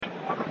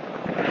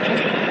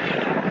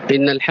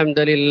إن الحمد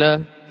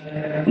لله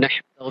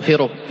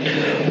نستغفره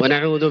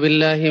ونعوذ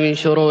بالله من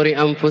شرور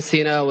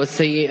أنفسنا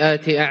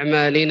وسيئات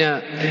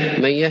أعمالنا.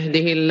 من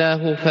يهده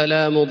الله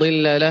فلا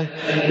مضل له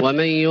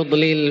ومن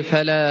يضلل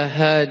فلا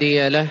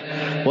هادي له،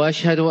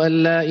 وأشهد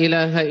أن لا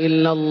إله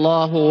إلا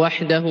الله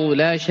وحده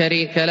لا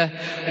شريك له،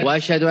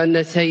 وأشهد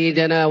أن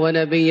سيدنا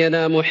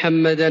ونبينا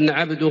محمدا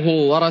عبده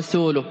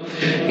ورسوله.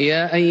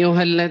 يا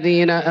أيها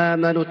الذين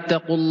آمنوا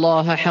اتقوا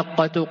الله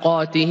حق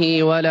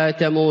تقاته ولا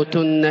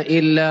تموتن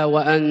إلا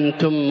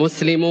وأنتم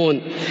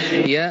مسلمون.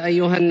 يا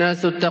أيها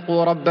الناس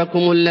اتقوا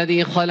ربكم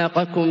الذي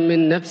خلقكم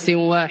من نفس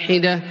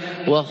واحدة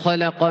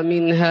وخلق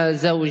منها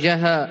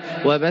زوجها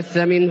وبث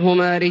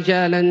منهما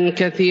رجالا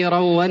كثيرا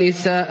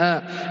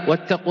ونساء،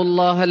 واتقوا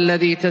الله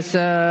الذي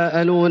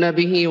تساءلون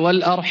به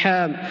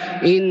والأرحام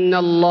إن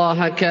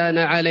الله كان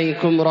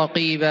عليكم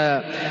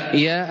رقيبا.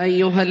 يا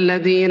أيها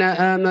الذين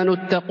آمنوا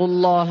اتقوا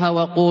الله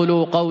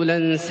وقولوا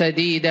قولا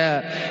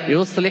سديدا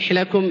يصلح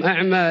لكم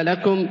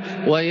أعمالكم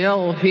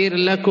ويغفر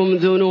لكم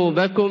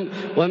ذنوبكم،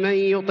 ومن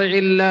يطع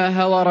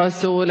الله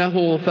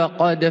ورسوله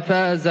فقد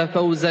فاز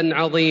فوزا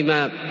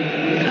عظيما.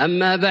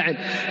 أما بعد،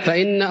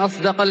 فإن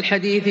أصدق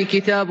الحديث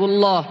كتاب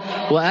الله،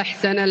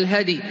 وأحسن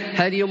الهدي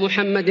هدي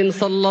محمد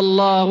صلى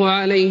الله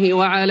عليه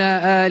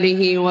وعلى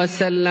آله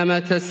وسلم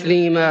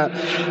تسليما،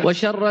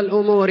 وشر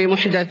الأمور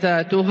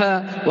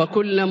محدثاتها،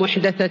 وكل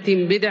محدثة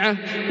بدعة،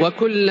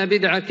 وكل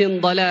بدعة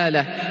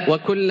ضلالة،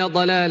 وكل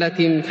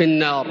ضلالة في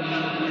النار.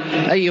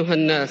 أيها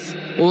الناس،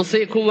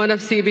 أوصيكم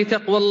ونفسي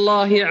بتقوى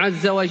الله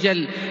عز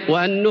وجل،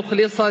 وأن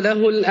نخلص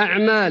له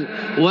الأعمال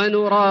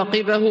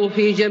ونراقبه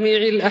في جميع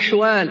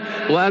الأحوال،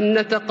 وأن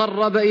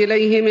نتقرب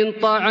إليه من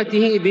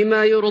طاعته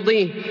بما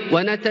يرضيه،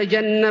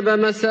 ونتجنب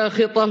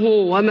مساخطه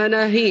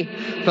ومناهيه.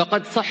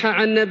 فقد صح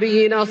عن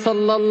نبينا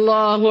صلى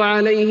الله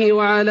عليه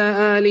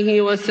وعلى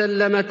آله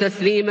وسلم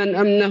تسليما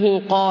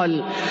أنه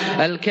قال: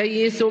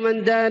 الكيس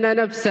من دان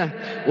نفسه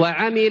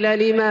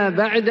وعمل لما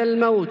بعد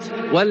الموت،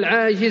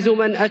 والعاجز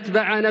من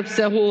أتبع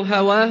نفسه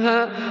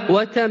هواها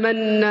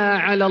وتمنى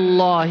على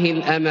الله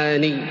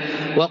الأماني.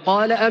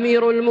 وقال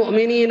أمير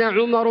المؤمنين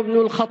عمر بن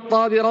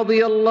الخطاب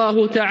رضي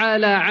الله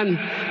تعالى عنه: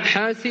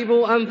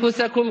 حاسبوا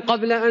أنفسكم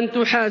قبل أن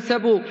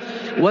تحاسبوا،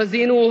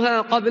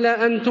 وزنوها قبل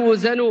أن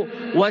توزنوا،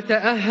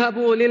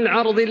 وتأهبوا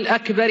للعرض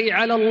الأكبر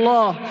على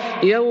الله،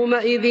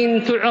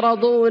 يومئذ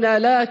تعرضون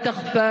لا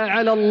تخفى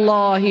على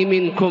الله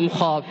منكم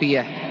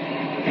خافية.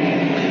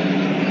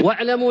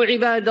 واعلموا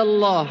عباد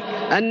الله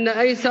أن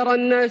أيسر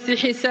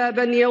الناس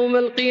حسابا يوم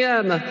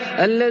القيامة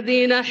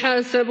الذين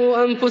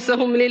حاسبوا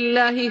أنفسهم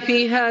لله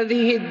في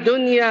هذه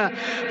الدنيا،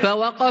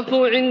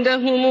 فوقفوا عند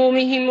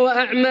همومهم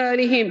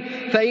وأعمالهم،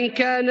 فإن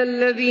كان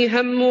الذي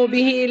هموا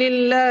به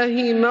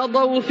لله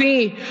مضوا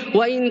فيه،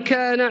 وإن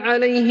كان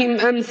عليهم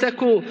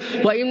أمسكوا.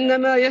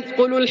 وإنما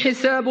يثقل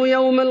الحساب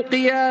يوم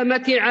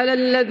القيامة على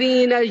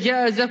الذين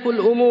جازفوا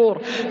الأمور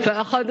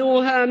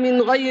فأخذوها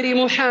من غير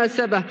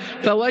محاسبة،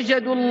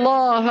 فوجدوا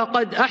الله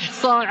قد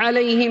أحصى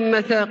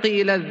عليهم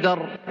مثاقيل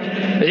الذر.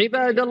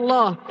 عباد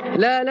الله،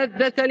 لا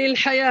لذة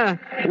للحياة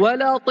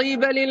ولا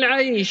طيب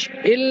للعيش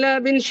إلا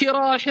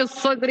بانشراح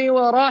الصدر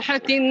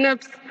وراحة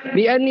النفس،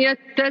 بأن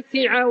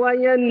يتسع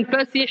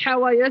وينفسح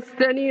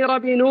ويستنير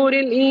بنور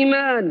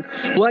الإيمان،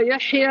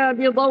 ويحيا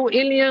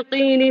بضوء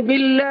اليقين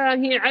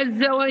بالله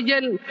عز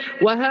وجل.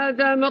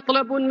 وهذا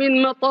مطلب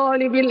من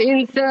مطالب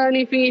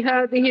الإنسان في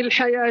هذه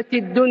الحياة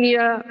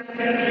الدنيا،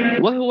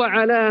 وهو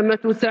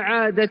علامة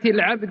سعادة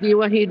العبد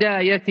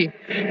وهدايته،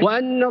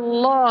 وأن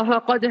الله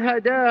قد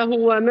هداه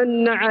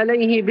ومن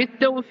عليه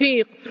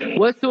بالتوفيق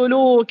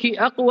وسلوك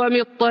أقوم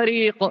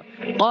الطريق.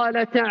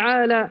 قال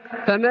تعالى: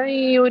 فمن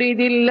يرد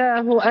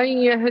الله أن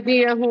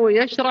يهديه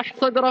يشرح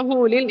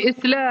صدره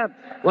للإسلام،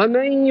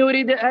 ومن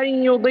يرد أن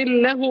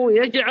يضله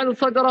يجعل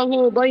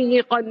صدره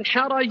ضيقا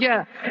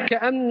حرجا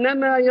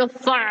كأنما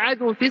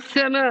يصعد في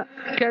السماء،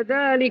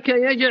 كذلك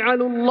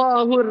يجعل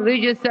الله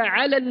الرجس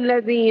على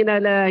الذين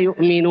لا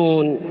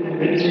يؤمنون.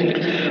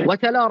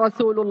 وتلا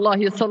رسول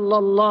الله صلى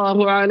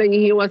الله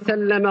عليه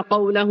وسلم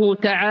قوله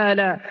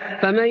تعالى: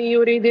 فمن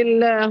يرد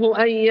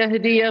الله أن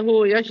يهديه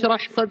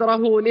يشرح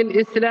صدره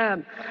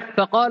للإسلام.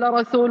 فقال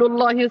رسول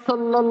الله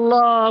صلى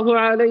الله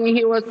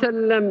عليه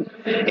وسلم: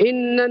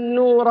 إن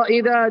النور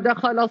إذا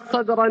دخل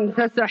الصدر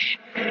انفسح.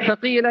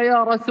 فقيل: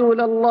 يا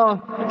رسول الله،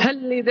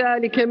 هل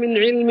لذلك من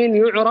علم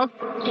يعرف؟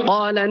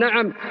 قال: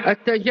 نعم،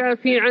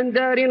 التجافي عن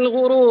دار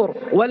الغرور،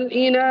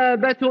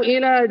 والإنابة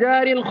إلى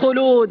دار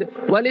الخلود،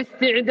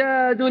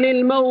 والاستعداد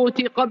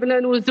للموت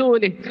قبل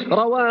نزوله.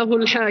 رواه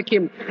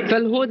الحاكم.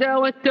 فالهدى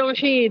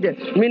والتوحيد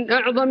من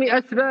أعظم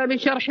أسباب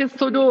شرح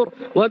الصدور،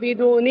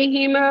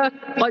 وبدونهما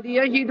قد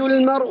يجد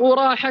المرء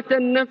راحة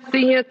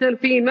نفسية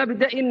في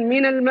مبدأ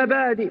من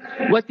المبادئ،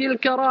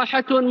 وتلك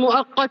راحة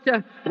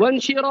مؤقتة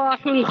وانشراح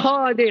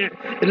خادع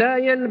لا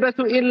يلبث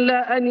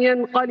إلا أن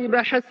ينقلب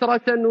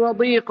حسرة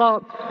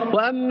وضيقا.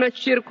 وأما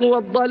الشرك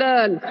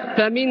والضلال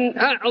فمن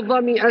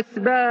أعظم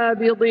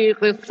أسباب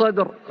ضيق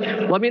الصدر.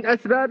 ومن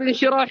أسباب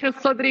انشراح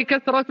الصدر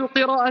كثرة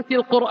قراءة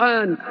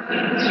القرآن،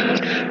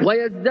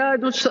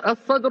 ويزداد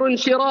الصدر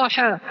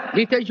انشراحا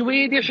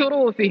بتجويد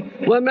حروفه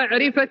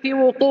ومعرفة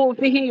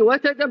وقوفه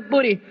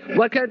وتدبره،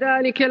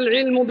 وكذلك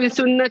العلم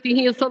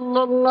بسنته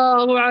صلى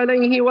الله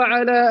عليه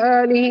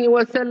وعلى آله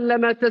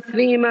وسلم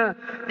تسليما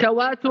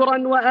تواترا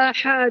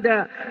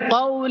وآحادا،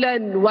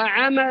 قولا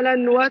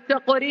وعملا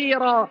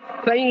وتقريرا.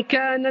 فإن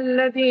كان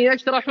الذي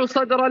يشرح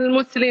صدر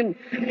المسلم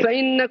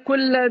فإن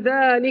كل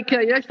ذلك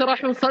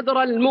يشرح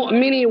صدر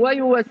المؤمن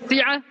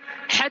ويوسعه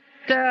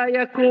حتى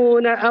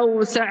يكون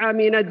أوسع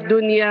من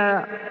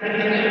الدنيا.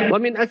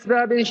 ومن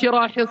أسباب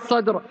انشراح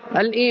الصدر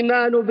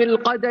الإيمان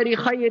بالقدر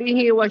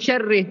خيره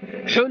وشره،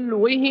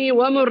 حلوه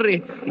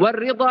ومره،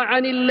 والرضا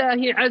عن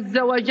الله عز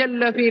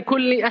وجل في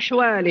كل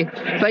أحواله.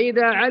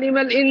 فإذا علم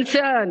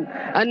الإنسان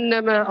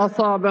أن ما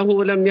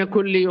أصابه لم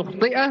يكن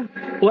ليخطئه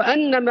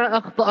وأن ما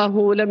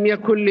أخطأه لم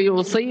يكن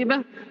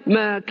ليصيبه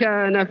ما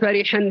كان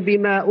فرحا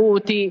بما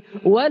أوتي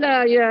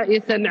ولا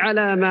يائسا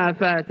على ما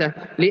فاته،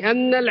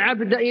 لأن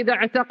العبد إذا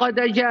اعتقد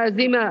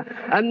جازما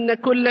أن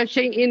كل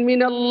شيء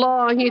من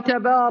الله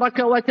تبارك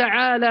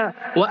وتعالى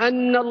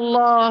وأن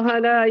الله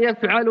لا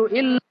يفعل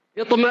إلا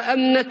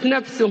اطمأنت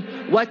نفسه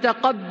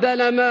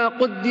وتقبل ما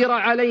قدر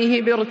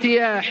عليه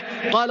بارتياح.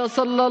 قال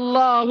صلى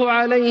الله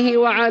عليه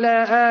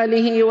وعلى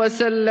آله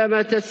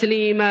وسلم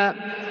تسليما: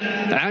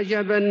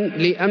 عجبا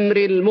لأمر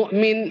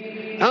المؤمن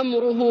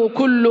أمره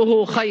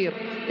كله خير،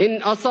 إن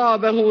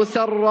أصابه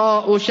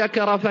سراء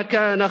شكر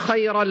فكان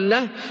خيرا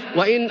له،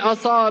 وإن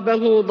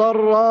أصابه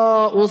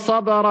ضراء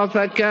صبر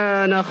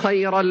فكان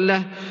خيرا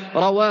له.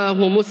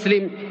 رواه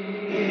مسلم.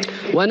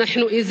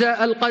 ونحن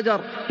إزاء القدر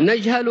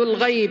نجهل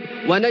الغيب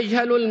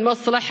ونجهل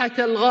المصلحة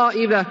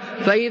الغائبة،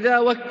 فإذا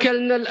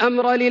وكلنا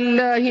الأمر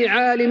لله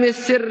عالم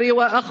السر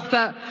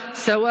وأخفى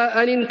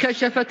سواء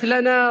انكشفت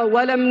لنا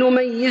ولم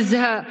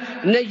نميزها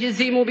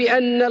نجزم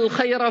بأن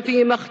الخير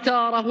فيما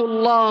اختاره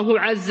الله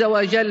عز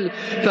وجل،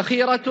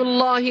 فخيرة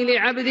الله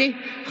لعبده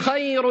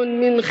خير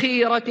من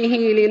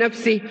خيرته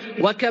لنفسه،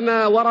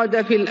 وكما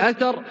ورد في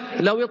الأثر: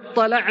 لو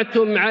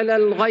اطلعتم على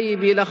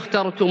الغيب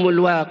لاخترتم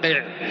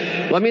الواقع.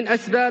 ومن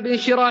أسباب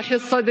انشراح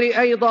الصدر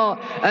أيضا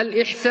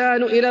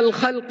الإحسان إلى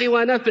الخلق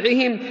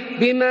ونفعهم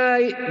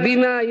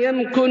بما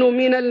يمكن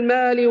من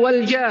المال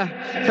والجاه،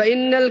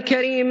 فإن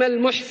الكريم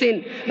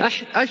المحسن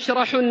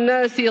أشرح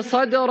الناس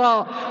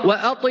صدرا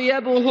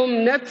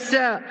وأطيبهم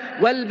نفسا،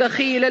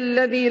 والبخيل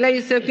الذي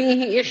ليس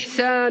فيه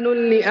إحسان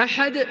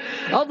لأحد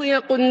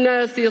أضيق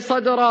الناس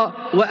صدرا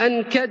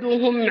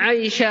وأنكدهم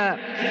عيشا.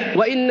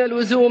 وإن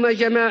لزوم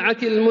جماعة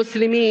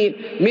المسلمين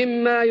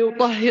مما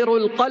يطهر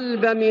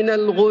القلب من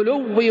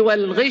الغلو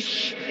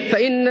والغش،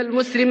 فإن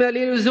المسلم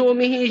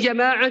للزومه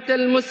جماعة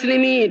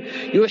المسلمين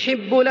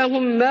يحب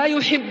لهم ما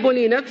يحب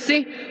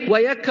لنفسه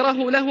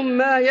ويكره لهم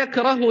ما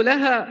يكره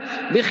لها،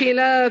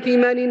 بخلاف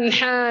من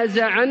انحاز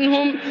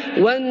عنهم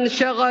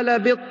وانشغل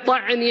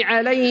بالطعن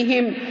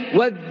عليهم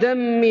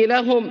والذم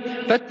لهم.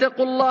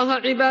 فاتقوا الله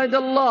عباد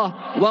الله،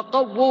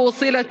 وقووا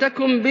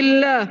صلتكم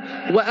بالله،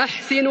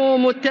 وأحسنوا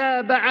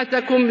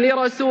متابعتكم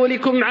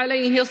لرسولكم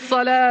عليه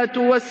الصلاة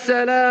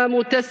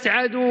والسلام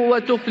تسعدوا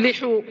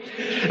وتفلحوا.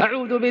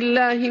 أعوذ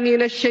بالله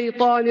من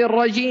الشيطان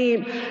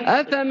الرجيم.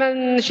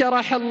 أفمن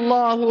شرح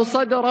الله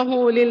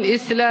صدره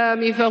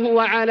للإسلام فهو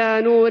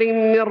على نور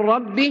من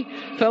ربه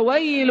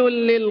فويل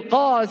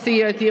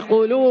للقاسية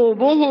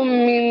قلوبهم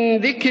من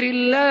ذكر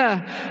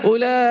الله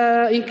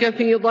أولئك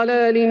في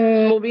ضلال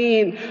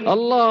مبين.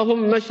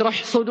 اللهم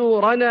اشرح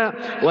صدورنا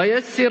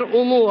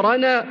ويسر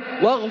أمورنا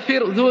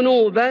واغفر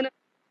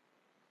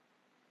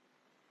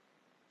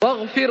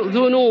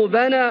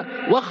ذنوبنا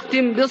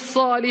واختم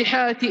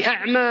بالصالحات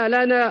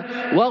أعمالنا،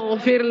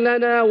 واغفر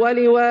لنا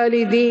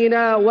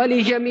ولوالدينا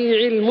ولجميع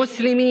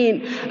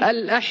المسلمين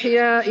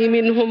الأحياء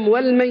منهم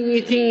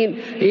والميتين،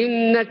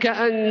 إنك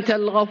أنت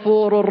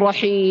الغفور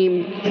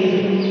الرحيم.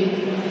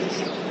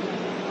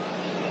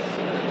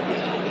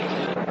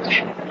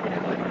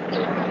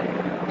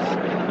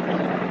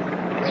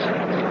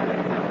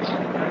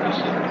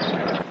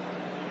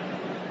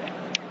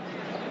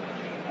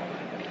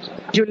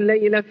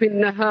 الليل في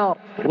النهار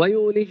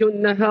ويولج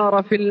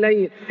النهار في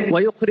الليل،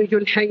 ويخرج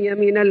الحي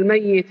من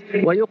الميت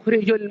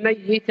ويخرج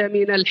الميت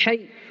من الحي،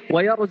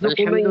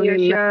 ويرزق من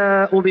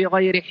يشاء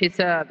بغير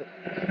حساب.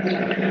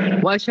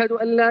 وأشهد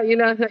أن لا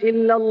إله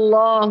إلا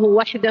الله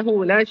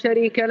وحده لا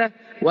شريك له،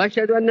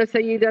 وأشهد أن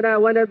سيدنا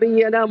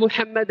ونبينا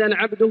محمدا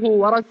عبده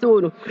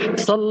ورسوله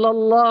صلى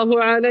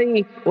الله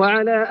عليه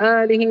وعلى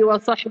آله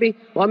وصحبه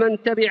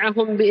ومن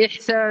تبعهم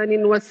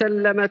بإحسان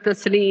وسلم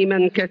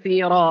تسليما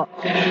كثيرا.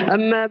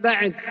 أما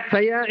بعد،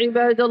 فيا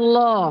عباد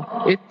الله،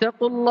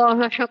 اتقوا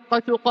الله حق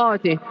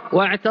تقاته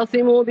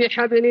واعتصموا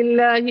بحبل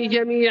الله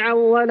جميعا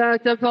ولا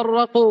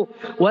تفرقوا،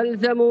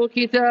 والزموا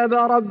كتاب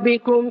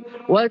ربكم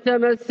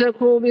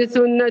وتمسكوا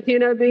بسنة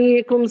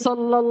نبيكم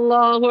صلى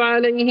الله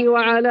عليه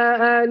وعلى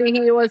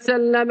آله عليه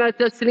وسلم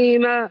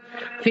تسليما: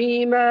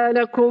 فيما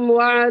لكم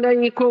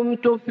وعليكم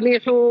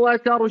تفلحوا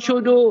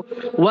وترشدوا،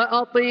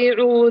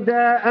 وأطيعوا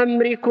ذا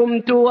أمركم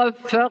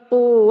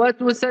توفقوا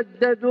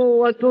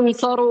وتسددوا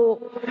وتنصروا.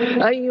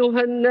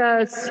 أيها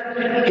الناس،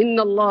 إن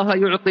الله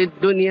يعطي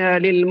الدنيا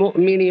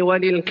للمؤمن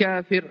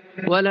وللكافر،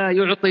 ولا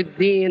يعطي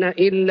الدين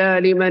إلا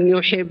لمن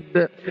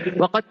يحب.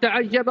 وقد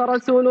تعجب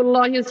رسول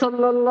الله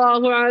صلى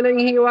الله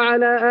عليه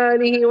وعلى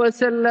آله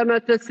وسلم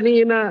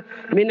تسليما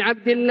من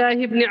عبد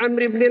الله بن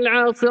عمرو بن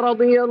العاص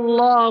رضي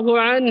الله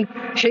عنه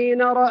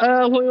حين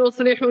رآه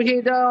يصلح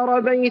جدار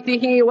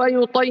بيته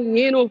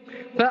ويطينه،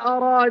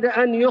 فأراد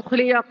أن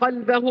يخلي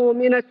قلبه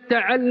من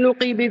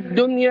التعلق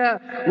بالدنيا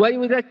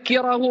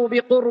ويذكره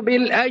بقرب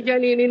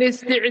الأجل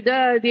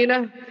للاستعداد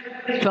له،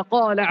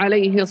 فقال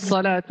عليه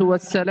الصلاة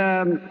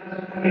والسلام: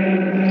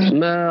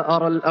 ما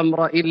أرى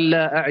الأمر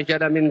إلا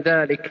أعجل من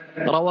ذلك.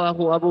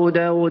 رواه أبو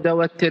داود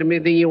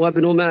والترمذي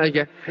وابن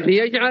ماجه.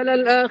 ليجعل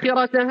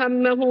الآخرة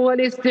همه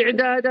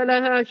والاستعداد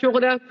لها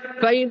شغله،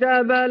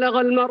 فإذا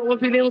بالغ المرء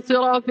في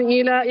الانصراف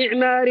إلى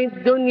إعمار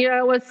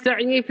الدنيا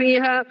والسعي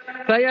فيها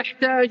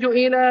فيحتاج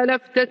إلى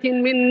لفتة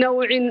من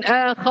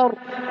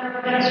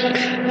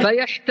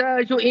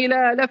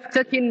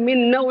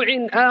نوع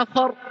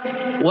آخر: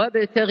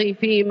 وابتغ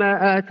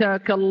فيما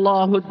آتاك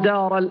الله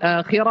الدار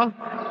الآخرة،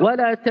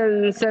 ولا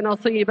تنس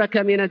نصيبك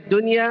من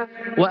الدنيا،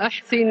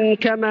 وأحسن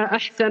كما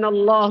أحسن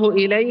الله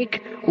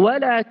إليك،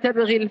 ولا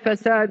تبغ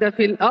الفساد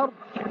في الأرض،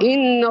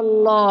 إن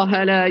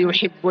الله لا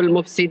يحب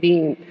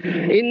المفسدين.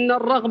 إن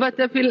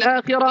الرغبة في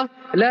الآخرة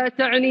لا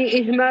تعني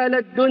إهمال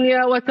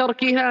الدنيا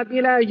وتركها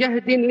بلا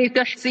جهد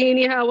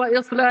لتحسينها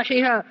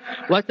وإصلاحها،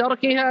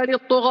 وتركها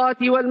للطغاة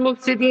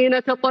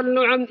والمفسدين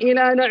تطلعا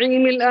إلى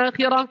نعيم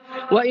الآخرة،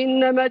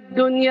 وإنما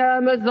الدنيا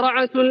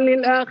مزرعة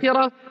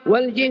للآخرة،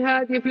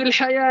 والجهاد في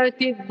الحياة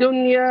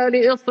الدنيا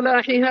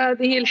لإصلاح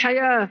هذه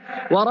الحياة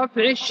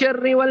ورفع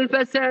الشر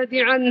والفساد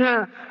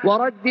عنها،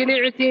 ورد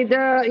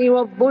الاعتداء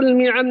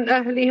والظلم عن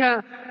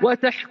أهلها،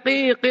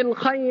 وتحقيق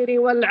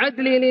الخير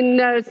والعدل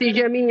للناس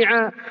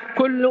جميعا.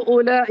 كل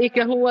أولئك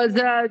هو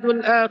زاد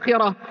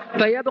الآخرة،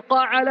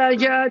 فيبقى على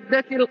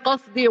جادة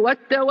القصد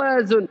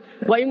والتوازن.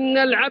 وإن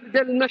العبد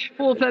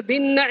المحفوف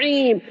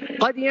بالنعيم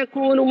قد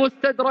يكون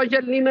مستدرجا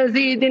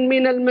لمزيد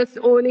من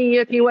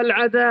المسؤولية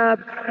والعذاب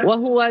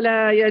وهو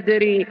لا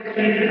يدري.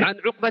 عن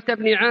عقبة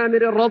بن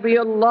عامر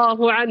رضي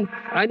الله عنه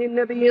عن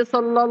النبي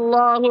صلى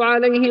الله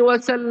عليه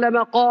وسلم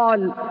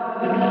قال: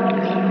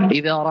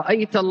 إذا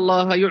رأيت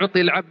الله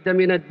يعطي العبد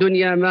من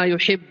الدنيا ما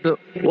يحب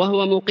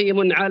وهو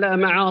مقيم على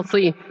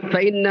معاصيه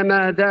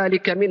فإنما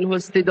ذلك منه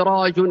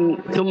استدراج.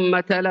 ثم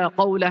تلا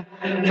قوله: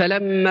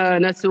 فلما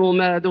نسوا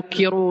ما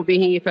ذكروا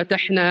به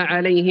فتحنا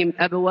عليهم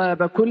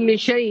أبواب كل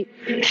شيء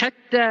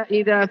حتى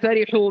إذا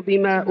فرحوا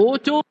بما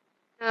أوتوا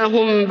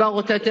هم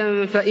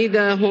بغتة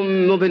فإذا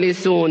هم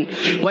مبلسون.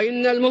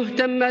 وإن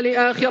المهتم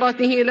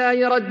لآخرته لا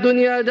يرى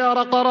الدنيا دار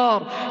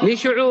قرار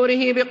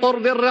لشعوره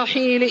بقرب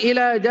الرحيل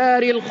إلى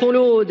دار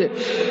الخلود.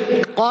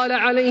 قال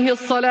عليه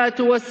الصلاة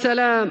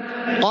والسلام: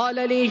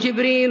 قال لي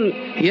جبريل: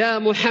 يا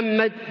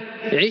محمد،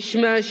 عش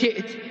ما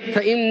شئت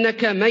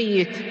فإنك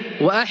ميت،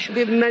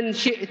 وأحبب من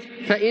شئت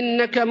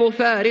فإنك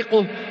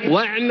مفارقه،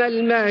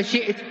 واعمل ما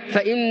شئت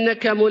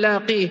فإنك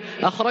ملاقيه.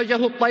 أخرجه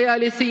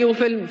الطيالسي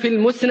في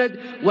المسند،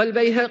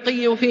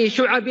 والبيهقي في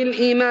شعب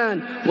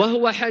الإيمان،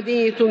 وهو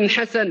حديث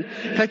حسن.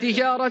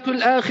 فتجارة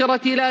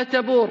الآخرة لا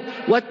تبور،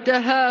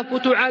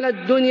 والتهافت على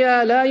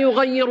الدنيا لا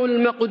يغير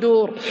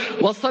المقدور.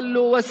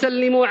 وصلوا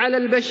وسلموا على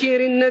البشير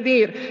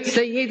النذير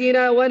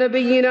سيدنا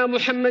ونبينا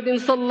محمد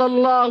صلى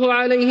الله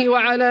عليه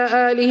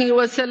وعلى آله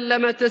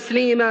وسلم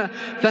تسليما،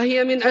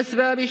 فهي من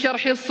أسباب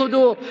شرح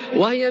الصدور،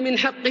 وهي من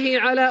حقه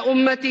على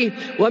أمته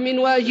ومن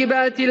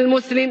واجبات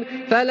المسلم.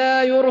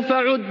 فلا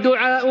يرفع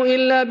الدعاء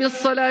إلا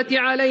بالصلاة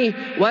عليه،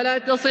 ولا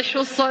تصح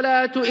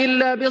الصلاة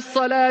إلا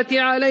بالصلاة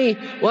عليه،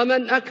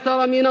 ومن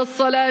أكثر من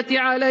الصلاة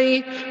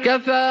عليه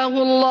كفاه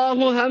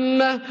الله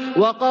همه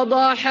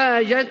وقضى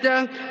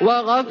حاجته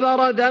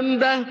وغفر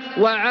ذنبه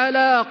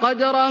وعلى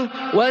قدره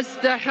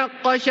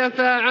واستحق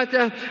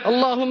شفاعته.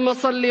 اللهم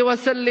صل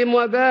وسلم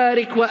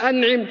وبارك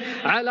وأنعم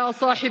على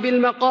صاحب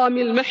المقام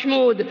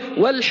المحمود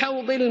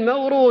والحوض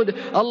المورود.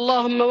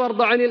 اللهم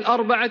وارض عن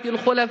الأربعة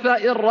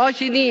الخلفاء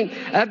الراشدين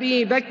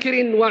أبي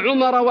بكر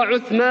وعمر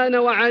وعثمان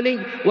وعلي،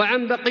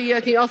 وعن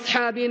بقية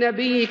أصحاب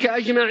نبيك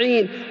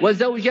أجمعين،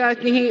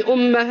 وزوجاته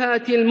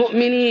أمهات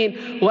المؤمنين،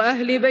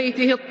 وأهل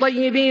بيته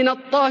الطيبين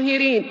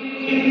الطاهرين،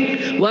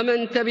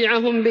 ومن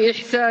تبعهم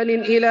بإحسان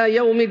إلى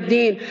يوم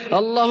الدين.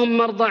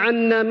 اللهم ارض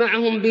عنا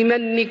معهم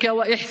بمنك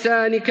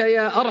وإحسانك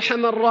يا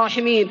أرحم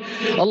الراحمين.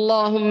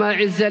 اللهم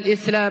أعز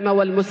الإسلام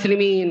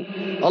والمسلمين،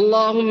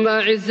 اللهم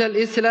أعز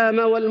الإسلام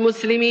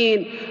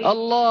والمسلمين،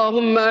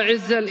 اللهم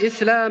أعز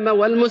الإسلام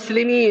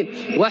والمسلمين،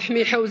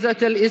 واحم حوزة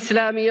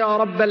الإسلام يا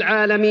رب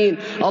العالمين.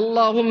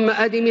 اللهم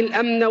أدم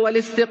الأمن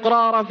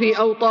والاستقرار في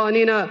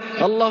أوطاننا.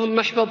 اللهم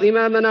احفظ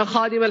إمامنا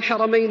خادم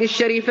الحرمين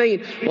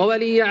الشريفين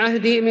وولي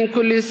عهده من كل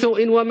كل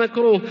سوء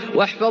ومكروه،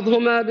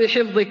 واحفظهما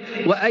بحفظك،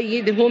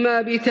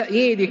 وأيدهما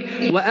بتأييدك،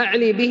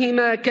 وأعلي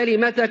بهما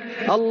كلمتك.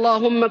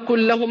 اللهم كن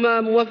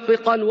لهما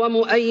موفقا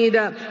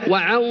ومؤيدا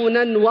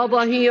وعونا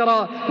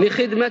وظهيرا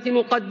لخدمة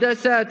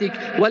مقدساتك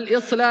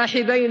والإصلاح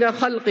بين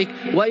خلقك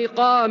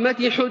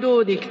وإقامة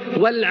حدودك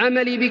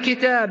والعمل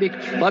بكتابك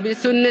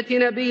وبسنة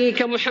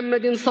نبيك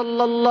محمد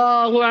صلى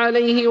الله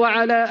عليه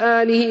وعلى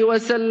آله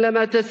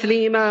وسلم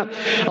تسليما.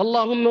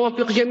 اللهم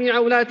وفق جميع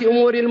ولاة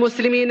أمور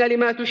المسلمين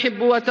لما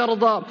تحب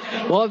وترضى،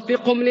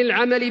 ووفقهم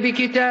للعمل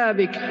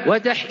بكتابك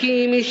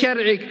وتحكيم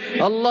شرعك.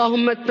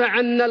 اللهم ادفع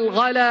عنا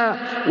الغلا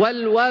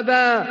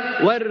والوبا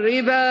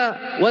والربا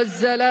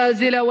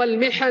والزلازل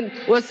والمحن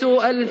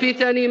وسوء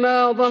الفتن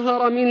ما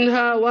ظهر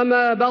منها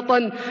وما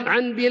بطن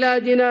عن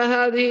بلادنا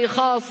هذه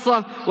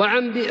خاصة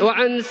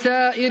وعن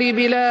سائر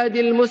بلاد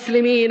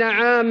المسلمين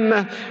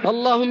عامة.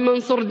 اللهم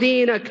انصر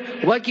دينك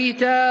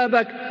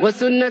وكتابك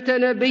وسنة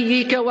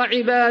نبيك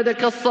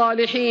وعبادك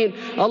الصالحين.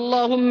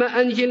 اللهم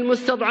أنجي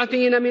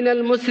المستضعفين من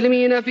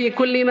المسلمين في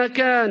كل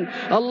مكان.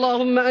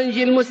 اللهم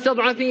أنجي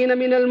المستضعفين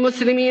من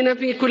المسلمين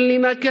في كل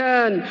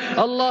مكان.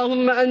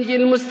 اللهم أنجي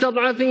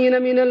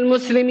المستضعفين من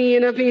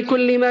المسلمين في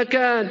كل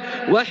مكان،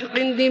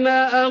 واحقن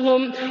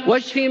دماءهم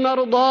واشف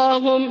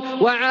مرضاهم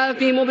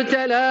وعاف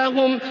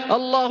مبتلاهم.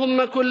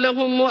 اللهم كن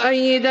لهم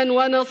مؤيدا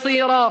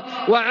ونصيرا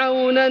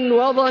وعونا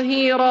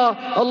وظهيرا.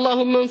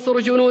 اللهم انصر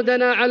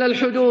جنودنا على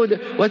الحدود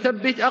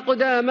وثبت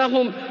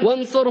أقدامهم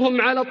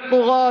وانصرهم على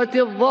الطغاة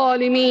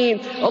الظالمين.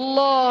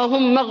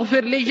 اللهم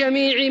اغفر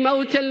لجميع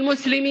موتى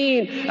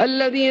المسلمين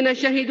الذين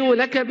شهدوا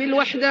لك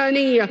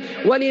بالوحدانية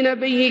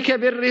ولنبيك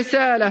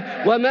بالرسالة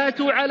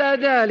وماتوا على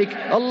ذلك.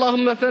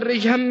 اللهم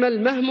فرج هم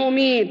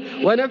المهمومين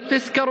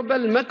ونفس كرب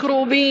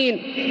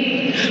المكروبين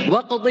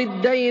واقض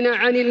الدين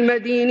عن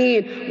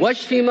المدينين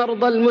واشف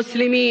مرضى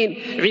المسلمين.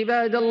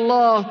 عباد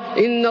الله،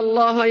 إن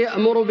الله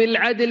يأمر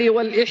بالعدل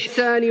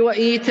والإحسان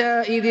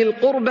وإيتاء ذي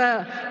القربى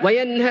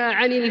وينهى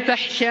عن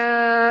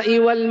الفحشاء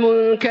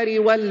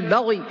والمنكر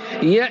والبغي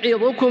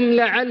يعظكم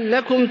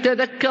لعلكم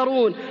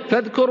تذكرون.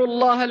 فاذكروا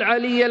الله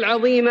العلي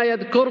العظيم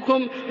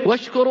يذكركم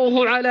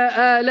واشكروه على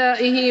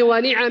آلائه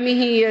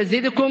ونعمه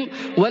يزدكم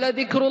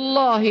ولذكر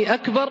الله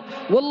أكبر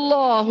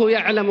والله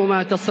يعلم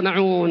ما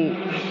تصنعون.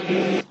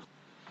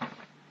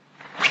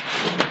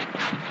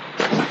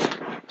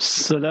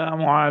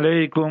 السلام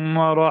عليكم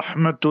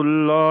ورحمة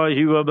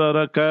الله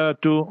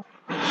وبركاته.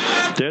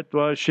 That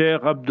was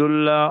Sheikh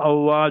Abdullah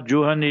Awad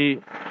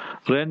Juhani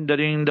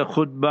rendering the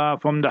khutbah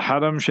from the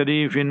Haram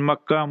Sharif in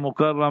Makkah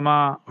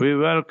Mukarramah. We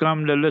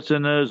welcome the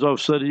listeners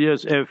of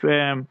Sirius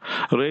FM,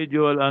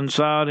 Radio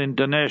Al-Ansar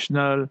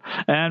International,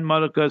 and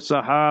Markaz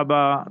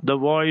Sahaba, the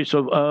voice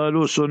of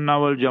Ahlu Sunnah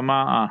wal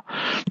Jama'ah.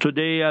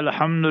 Today,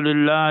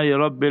 Alhamdulillah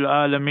Rabbil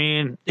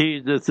Alameen,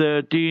 is the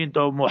 13th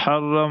of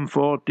Muharram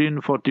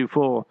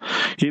 1444.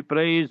 He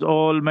praised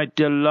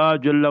Almighty Allah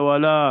Jalla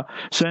wala,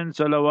 sent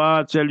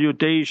salawat,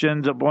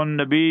 salutations upon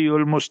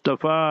Nabiul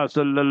Mustafa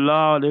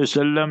sallallahu alayhi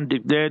wasallam,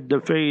 declared the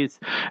faith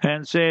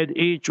and said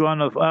each one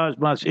of us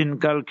must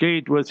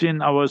inculcate within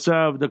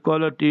ourselves the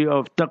quality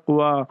of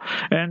taqwa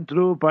and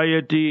true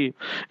piety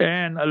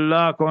and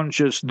Allah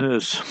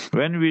consciousness.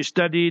 When we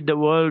study the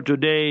world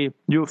today,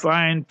 you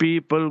find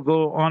people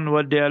go on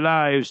with their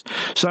lives.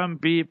 Some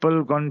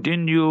people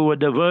continue with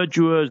the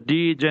virtuous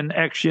deeds and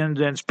actions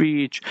and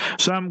speech.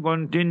 Some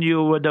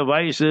continue with the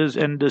vices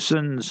and the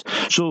sins.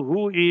 So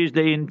who is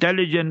the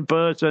intelligent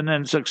person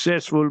and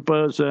successful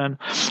person?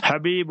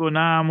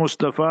 Habibuna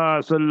Mustafa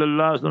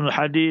sallallahu alaihi wasallam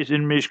hadith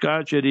in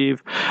Mishkat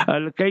Sharif,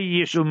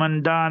 al-kayyisu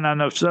man dana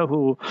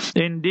nafsahu.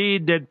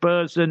 Indeed, that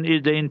person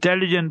is the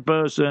intelligent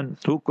person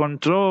who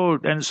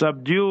controlled and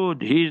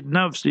subdued his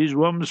nafs, his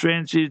warm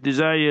fancies,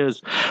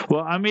 desires.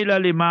 Wa amila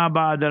lima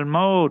ba'da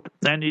al-maut,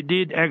 and he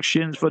did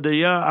actions for the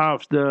year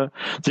after.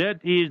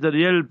 That is the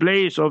real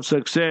place of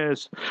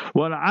success.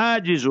 Wal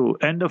ajizu,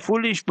 and the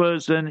foolish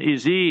person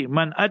is he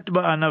man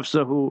atba'a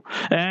nafsahu,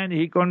 and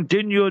he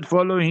continued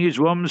following his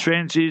warm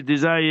fancies,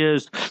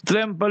 desires,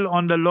 trample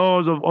on the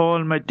laws of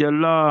Almighty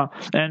Allah,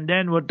 and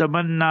then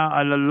watamanna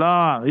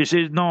Allah. He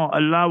says, no,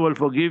 Allah will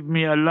forgive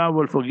me, Allah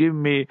will forgive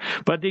me.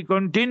 But he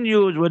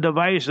continues with the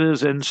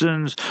vices and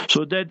sins.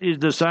 So that is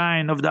the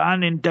sign of the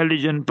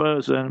unintelligent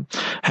person.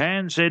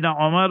 Hence, Sayyidina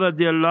Umar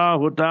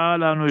radiallahu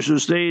ta'ala used to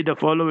say the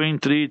following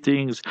three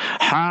things.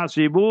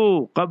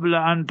 Hasibu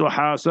qabla an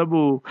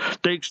tuhasabu.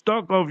 Take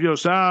stock of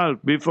yourself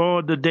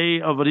before the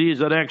day of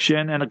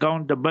resurrection and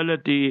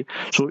accountability.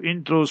 So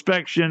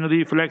introspection,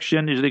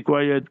 reflection is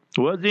required.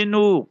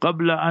 Wazinu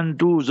qabla an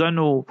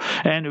tuzanu,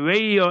 and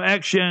weigh your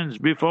actions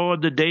before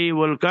the day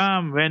will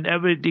come when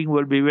everything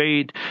will be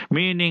weighed.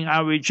 Meaning,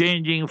 are we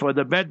changing for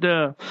the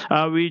better?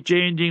 Are we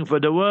changing for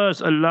the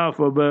worse? Allah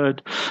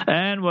forbid.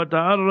 And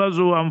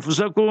wata'arrazu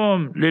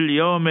anfusakum lil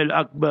yawmil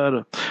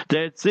akbar.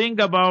 That think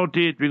about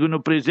it. We're going to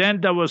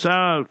present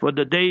ourselves for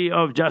the day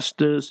of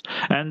justice,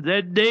 and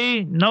that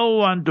day no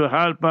one to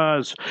help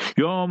us.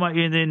 Yawma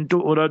idin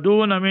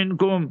tu'raduna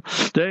minkum.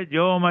 That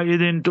yawma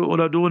idin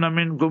tu'raduna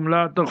minkum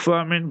la takhfa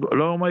منكم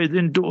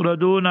يومئذ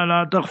تؤردون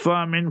لا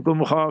تخفى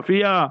منكم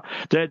خافية.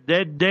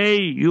 That day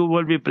you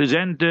will be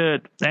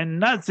presented and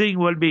nothing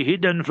will be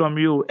hidden from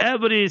you.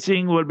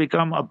 Everything will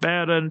become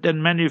apparent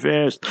and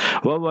manifest.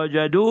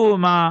 وَوَجَدُوا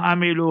مَا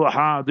عَمِلُوا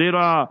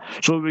حَاضِرًا.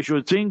 So we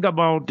should think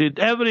about it.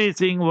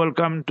 Everything will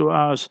come to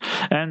us,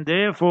 and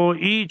therefore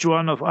each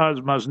one of us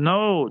must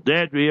know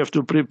that we have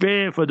to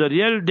prepare for the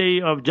real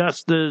day of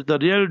justice, the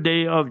real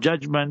day of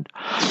judgment.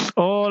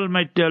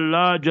 Almighty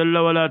Allah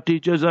Jalla wala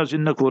teaches us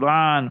in the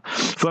Quran,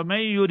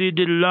 فَمَن يُرِدِ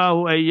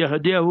اللَّهُ أَن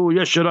يَهْدِيَهُ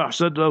يَشْرَحْ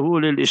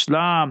صَدْرَهُ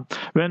لِلْإِسْلَامِ.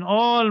 When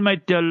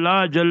Almighty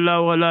Allah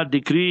Jalla wala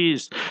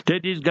decrees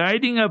that is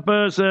guiding a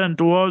person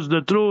towards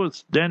the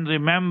truth, then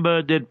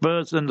remember that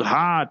person's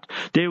heart,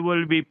 there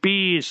will be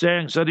peace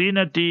and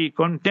serenity,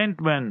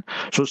 contentment.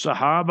 So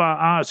Sahaba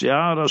asked,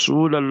 Ya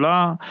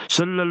Rasulullah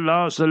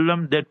Sallallahu Alaihi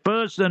Wasallam, that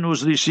person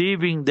who's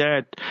receiving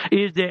that,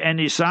 is there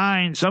any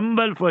sign,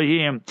 symbol for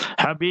him?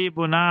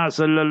 Habibuna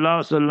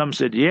Sallallahu Alaihi Wasallam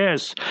said,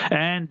 yes,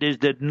 and there's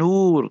that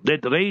nur,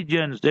 that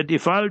radiance, that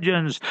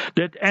effulgence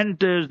that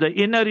enters the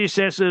inner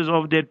recesses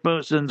of that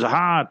person's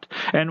heart.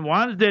 And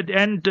once that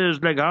enters,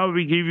 like how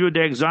we give you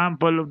the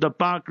example of the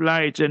park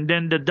lights, and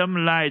then the dim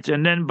lights,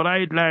 and then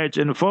bright lights,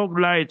 and fog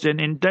lights,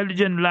 and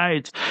intelligent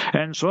lights,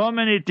 and so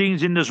many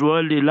things in this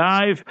worldly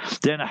life,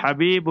 then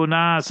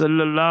Habibuna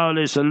Sallallahu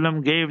Alaihi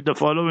Wasallam gave the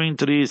following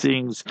three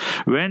things.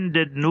 When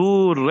that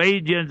nur,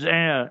 radiance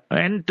air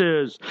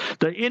enters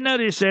the inner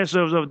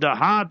recesses of the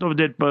heart of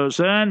that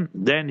person,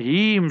 then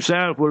he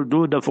himself will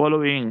do the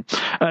following: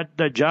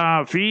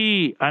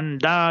 At-tajafi an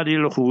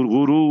daril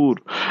ghurur.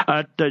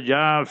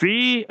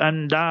 At-tajafi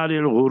an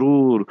daril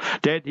ghurur.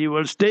 That he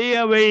will stay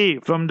away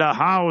from the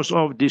house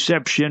of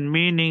deception,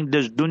 meaning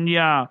this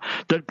dunya.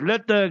 The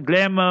glitter,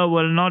 glamour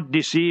will not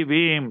deceive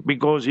him,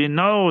 because he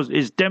knows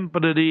it's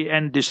temporary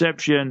and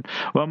deception.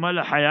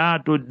 وَمَا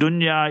الْحَيَاةُ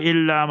الدُّنْيَا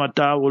إِلَّا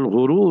مَتَاعُ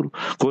الْغُرُورِ.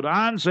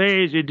 Quran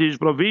says it is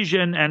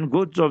provision and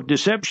goods of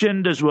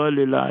deception, this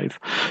worldly life.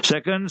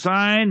 Second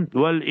sign,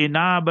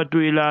 وَالْإِنَابَةُ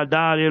إِلَى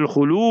دَارِ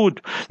الْخُلُودِ.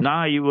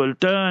 Now he will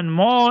turn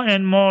more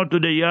and more to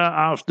the year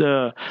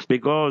after,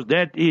 because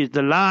that is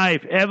the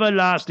life,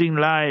 everlasting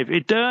life,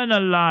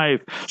 eternal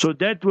life. So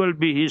that will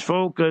be his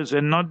focus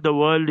and not the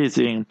worldly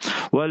thing.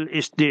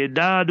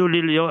 وَالْإِسْتِعْدَادُ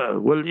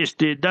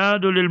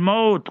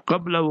لِلْمَوْتِ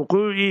قَبْلَ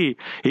وُقُوعِهِ.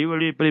 He will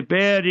be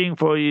preparing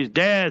for his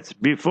death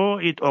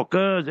before it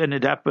occurs and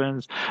it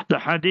happens. The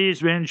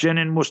hadith mentioned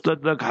in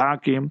Mustadrak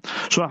Hakim.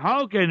 So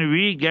how can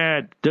we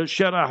get the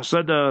Sharah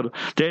Sadr,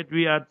 that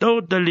we are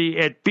totally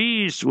at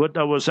peace with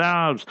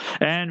ourselves,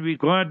 and we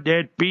got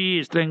that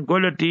peace,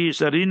 tranquility,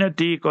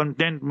 serenity,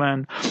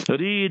 contentment?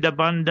 Read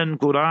abundant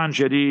Quran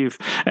Sharif,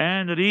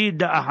 and read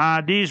the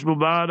Ahadith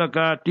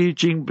Mubarakah,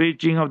 teaching,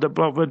 preaching of the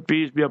Prophet,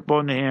 peace be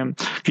upon him.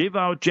 Give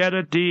out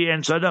charity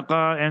and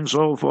sadaqah and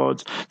so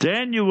forth.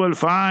 Then you will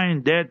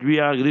find that we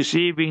are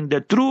receiving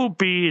the true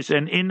peace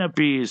and inner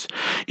peace.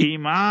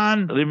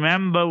 Iman,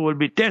 remember, will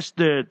be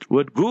tested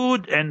with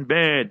good and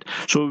bad.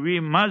 So we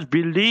must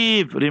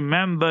believe,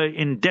 remember,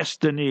 in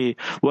destiny.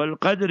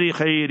 وَالْقَدْرِ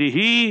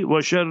خَيْرِهِ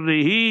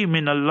وَشَرِّهِ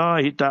مِنَ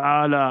اللَّهِ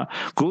تَعَالَى.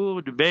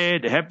 Good,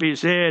 bad, happy,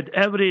 sad,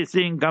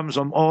 everything comes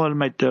from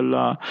Almighty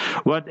Allah.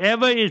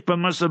 Whatever is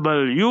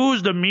permissible,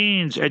 use the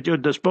means at your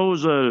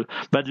disposal,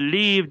 but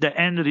leave the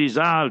end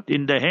result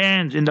in the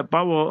hands, in the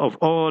power of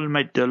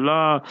Almighty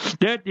Allah.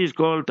 That is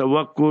called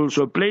tawakkul.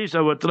 So place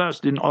our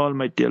trust in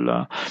Almighty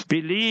Allah.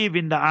 Believe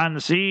in the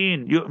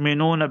unseen.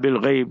 Yu'minuna bil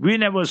ghaib. We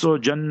never saw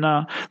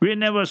Jannah. We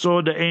never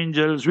saw the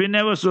angels. We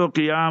never saw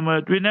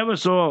Qiyamah. We never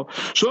saw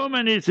so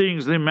many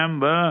things,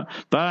 remember.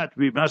 But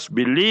we must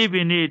believe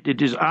in it.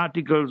 It is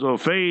articles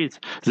of faith.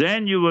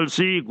 Then you will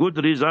see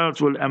good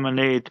results will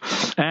emanate.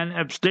 And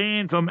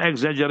abstain from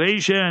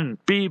exaggeration.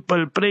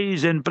 People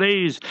praise and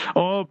praise.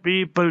 Or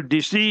people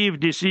deceive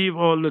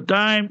all the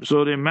time.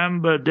 So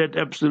remember that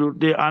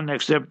absolutely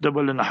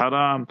unacceptable and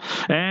haram.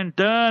 And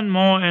turn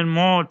more and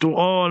more to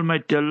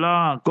Almighty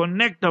Allah.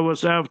 Connect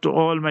ourselves to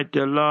Almighty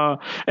Allah.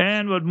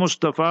 And with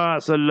Mustafa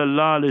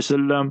sallallahu alaihi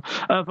wasallam,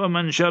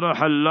 أَفَمَنْ شَرَحَ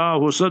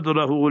اللَّهُ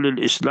صَدْرَهُ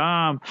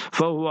لِلْإِسْلَامِ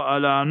فَهُوَ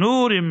عَلَى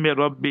نُورٍ مِّن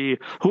رَبِّهِ.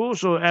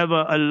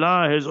 Whosoever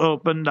Allah has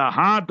opened the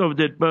heart of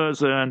that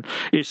person,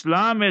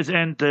 Islam has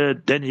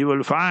entered, then he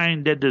will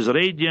find that this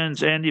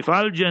radiance and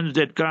effulgence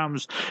that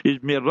comes is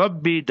min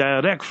Rabbi,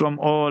 direct from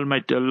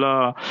Almighty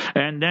Allah.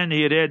 And then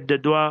he read the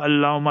dua,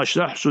 Allahumma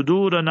shrah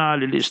sudurana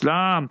lil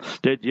Islam,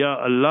 that Ya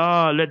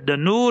Allah, let the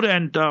nur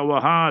enter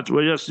our hearts, wa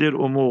yassir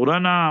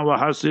umurana wa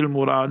hasil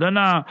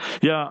muradana.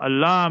 Ya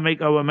Allah,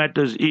 make our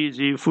matters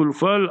easy,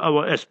 fulfill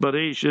our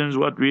aspirations,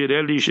 what we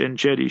relish and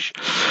cherish.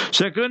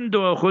 Second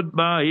dua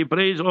khutbah, he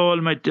prays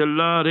Almighty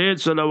Allah, Sahaba read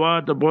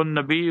salawat upon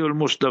Nabiul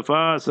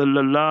Mustafa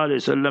sallallahu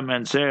alaihi wasallam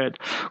and said,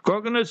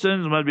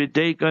 cognizance must be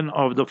taken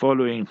of the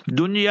following.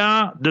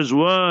 Dunya, this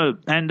world,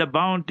 and the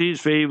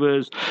bounties,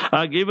 favors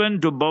are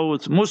given to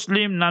both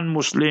Muslim,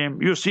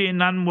 non-Muslim. You see,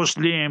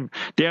 non-Muslim,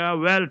 they are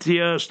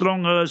wealthier,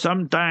 stronger,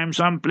 sometimes,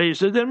 some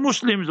places, than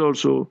Muslims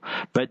also.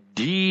 But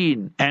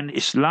Deen and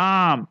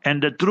Islam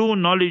and the true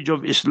knowledge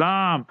of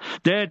Islam,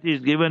 that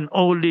is given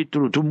only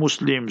to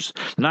Muslims.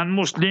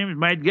 Non-Muslims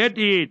might get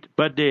it,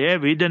 but they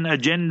have hidden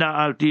agenda,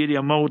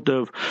 ulterior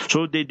motive.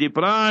 So they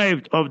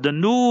deprived of the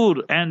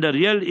nur and the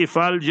real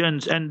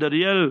effulgence and the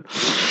real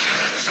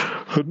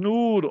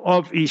nur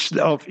of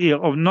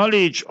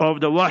knowledge of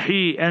the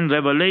wahi and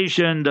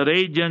revelation, the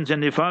radiance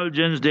and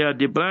effulgence. They are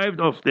deprived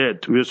of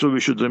that. So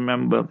we should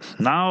remember.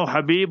 Now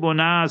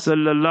Habibuna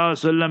sallallahu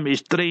alaihi wasallam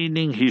is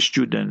training his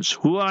students.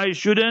 Who are his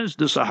students?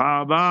 The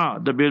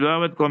Sahaba, the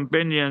beloved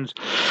companions.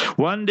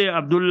 One day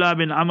Abdullah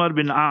bin Amr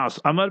bin As.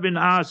 Amr bin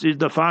As is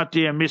the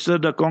Fatih and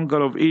Misr, the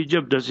conqueror of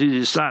Egypt. This is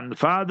his son.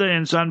 Father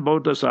and son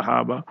both are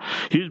Sahaba.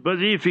 He's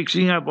busy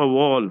fixing up a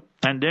wall.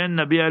 And then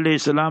Nabi alayhi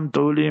salam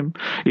told him,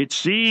 it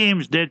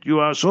seems that you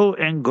are so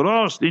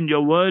engrossed in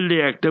your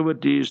worldly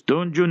activities.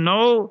 Don't you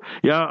know,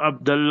 Ya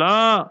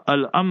Abdullah,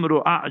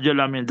 al-amru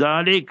a'jala min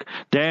dhalik,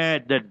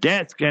 that the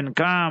death can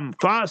come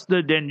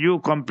faster than you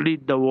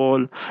complete the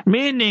wall.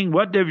 Meaning,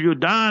 what have you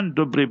done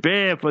to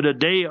prepare for the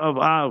day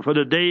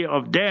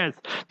of death,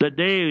 the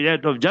day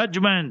of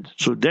judgment?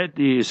 So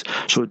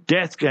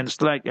death can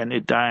strike any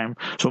time.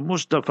 So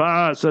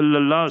Mustafa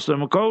sallallahu alaihi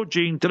wasallam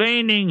coaching,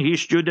 training his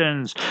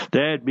students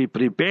that be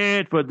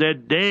prepared for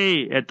that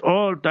day at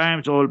all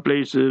times, all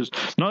places.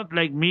 Not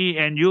like me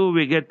and you,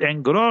 we get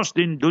engrossed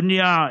in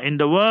dunya, in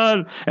the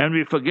world, and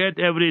we forget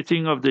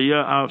everything of the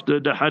year after.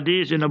 The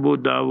hadith in Abu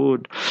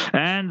Dawood.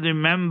 And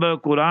remember,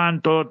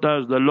 Quran taught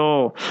us the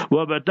law.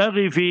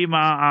 وَبَتَغِ فِي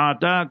مَا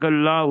آتَاكَ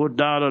اللَّهُ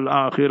الدَّارَ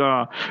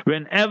الْآخِرَةِ.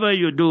 Whenever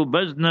you do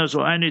business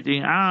or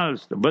anything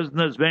else,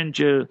 business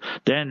venture,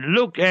 then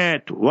look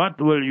at what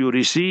will you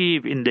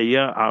receive in the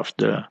year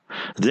after.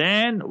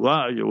 Then,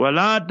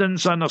 وَلَا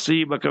تَنْسَ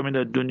نَصِيبَكَ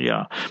مِنَ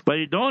الدُّنْيَا. But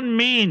it don't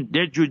mean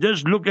that you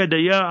just look at the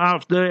year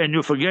after and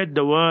you forget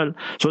the world.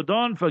 So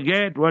don't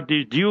forget what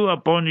is due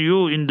upon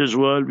you in this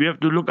world. We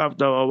have to look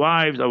after our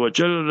wives, our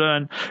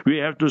children. We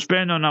have to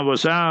spend on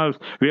ourselves.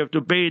 We have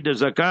to pay the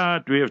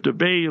zakat. We have to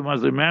pay, you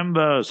must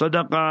remember,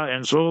 sadaqah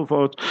and so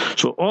forth.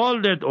 So all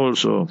that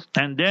also.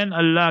 And then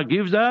Allah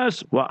gives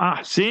us,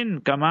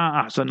 وَأَحْسِن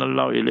كَمَا أَحْسَنَ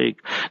اللَّهُ إِلَيْكَ.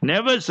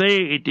 Never say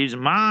it is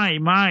my.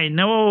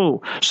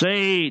 No.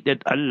 Say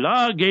that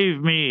Allah gave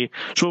me.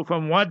 So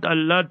from what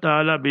Allah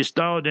Ta'ala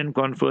bestowed and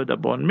conferred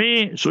upon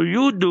me, so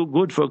you do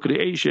good for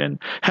creation.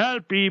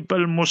 Help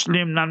people,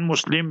 Muslim,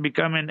 non-Muslim,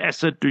 become an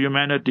asset to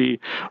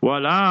humanity.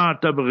 وَلَا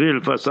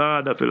تَبْغِي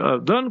الْفَسَادَ فِي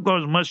الْأَرْضِ. Don't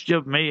cause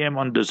mischief, mayhem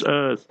on this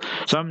earth.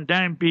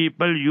 Sometimes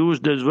people use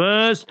this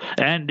verse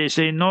and they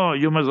say, no,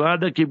 you must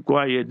rather keep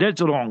quiet.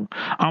 That's wrong.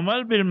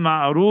 Amal bil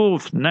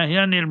ma'ruf,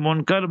 nahyanil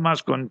munkar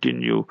must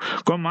continue.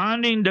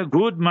 Commanding the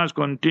good must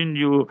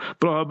continue.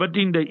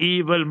 Prohibiting the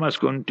evil must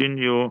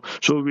continue.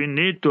 So we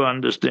need to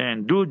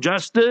understand. Do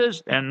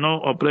justice and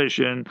no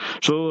oppression.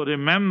 So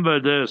remember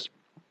this.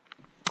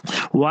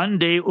 One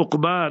day,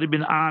 Uqba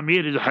ibn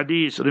Amir is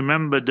hadith,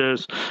 remember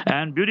this,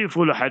 and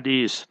beautiful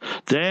hadith,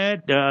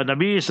 that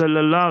Nabi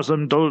sallallahu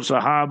alaihi wasallam told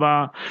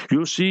Sahaba,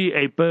 you see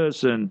a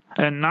person,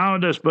 and now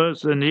this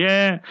person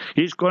here,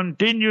 he's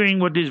continuing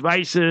with his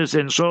vices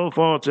and so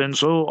forth and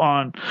so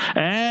on,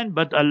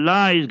 but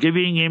Allah is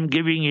giving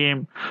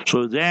him.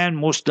 So then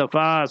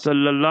Mustafa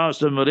sallallahu alaihi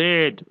wasallam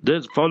read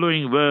this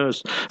following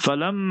verse,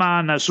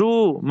 فَلَمَّا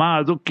نَسُوا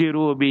مَا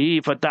ذُكِّرُوا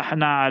بِهِ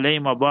فَتَحْنَا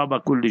عَلَيْهِمْ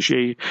أَبْوَابَ كُلِّ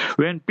شَيْءٍ.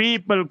 When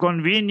people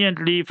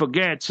conveniently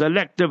forget,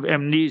 selective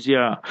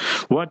amnesia,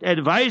 what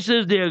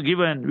advices they are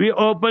given, we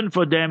open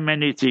for them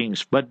many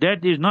things, but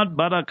that is not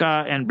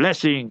barakah and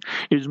blessing,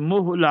 is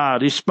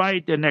muhla,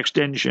 respite and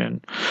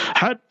extension.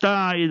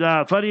 Hatta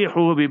idha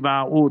farihu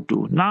bima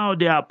utu. Now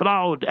they are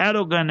proud,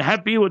 arrogant,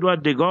 happy with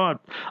what they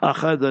got.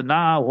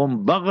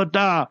 Akhadnahum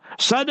baghta.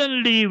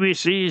 Suddenly we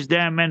seize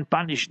them and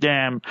punish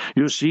them.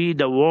 You see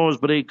the wars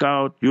break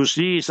out, you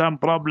see some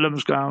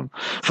problems come.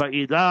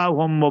 فَإِذَا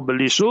هُمْ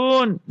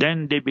مُبْلِسُونَ.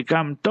 Then they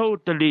become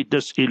totally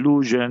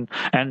disillusioned,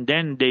 and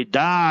then they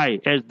die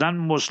as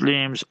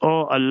non-Muslims.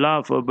 Oh,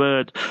 Allah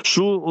forbid.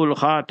 Su'ul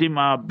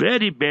Khatima,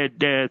 very bad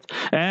death.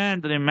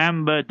 And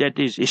remember, that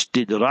is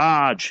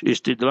istidraj.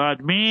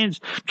 Istidraj means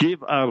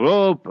give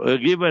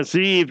a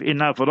thief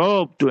enough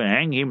rope to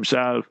hang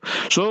himself.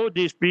 So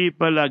these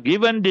people are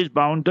given these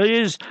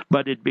boundaries,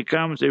 but it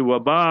becomes a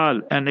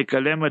wabal and a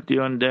calamity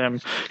on them.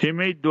 He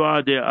made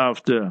dua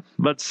thereafter.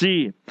 But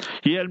see,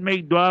 he'll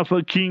make dua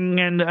for king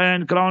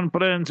and crown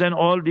prince and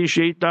all these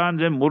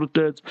shaitans and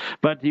murtads,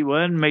 but he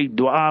won't make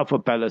dua for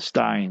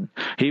Palestine.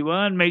 He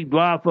won't make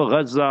dua for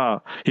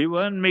Gaza. He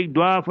won't make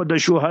dua for the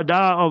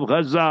shuhada of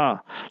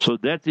Gaza. So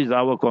that is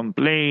our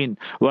complaint.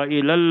 Wa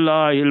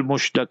ilallahi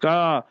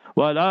al-mushtaka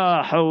wa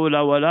la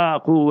hawla wa la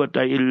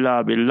quwwata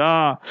illa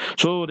billah.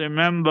 So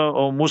remember,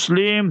 O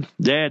Muslim,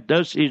 that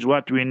this is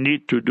what we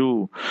need to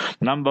do.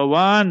 Number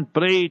one,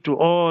 pray to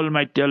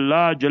Almighty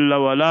Allah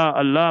Jalla wala.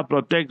 Allah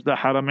protects the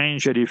Haramain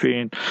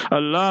Sharifain.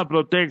 Allah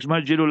protects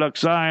Masjidul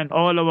Aqsa and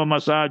all our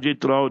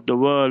masajid throughout the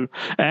world.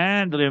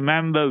 And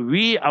remember,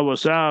 we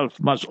ourselves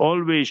must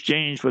always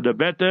change for the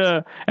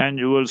better, and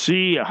you will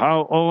see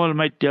how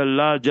Almighty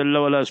Allah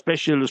Jalla wala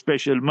special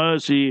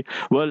mercy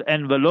will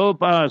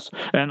envelope us,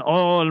 and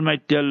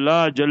Almighty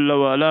Allah Jalla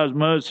wala's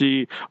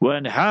mercy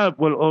when help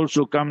will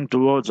also come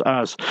towards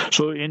us.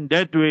 So in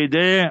that way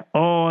there,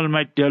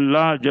 Almighty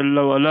Allah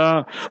Jalla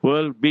wala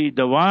will be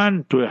the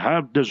one to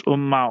help this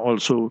ummah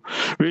also.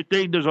 We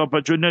take this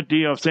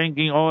opportunity of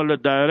thanking all the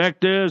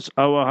directors,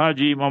 our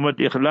Haji Muhammad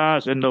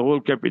Ikhlas and the whole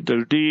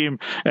capital team,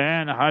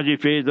 and Haji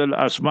Faisal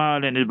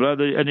Asmal and his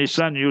brother and his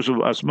son Yusuf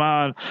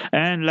Asmal,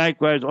 and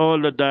likewise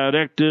all the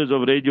directors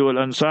of Radio Al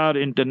Ansar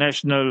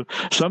International.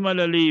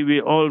 Similarly,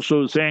 we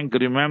also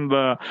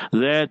remember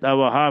that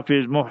our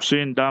Hafiz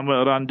Muhsin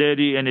Dama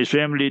Randeri and his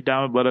family,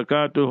 Dama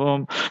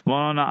Barakatuhum,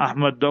 Maulana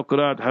Ahmad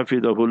Dokrat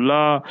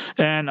Hafidahullah,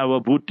 and our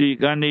Bhuti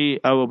Ghani,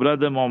 our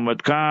brother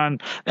Muhammad Khan,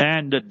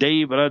 and the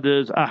Day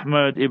brothers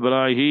Ahmad,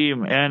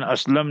 Ibrahim, and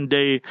Aslam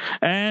Day,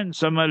 and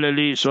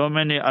similarly so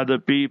many other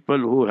people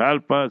who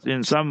help us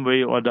in some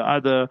way or the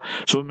other.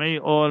 So may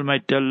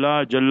Almighty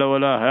Allah Jalla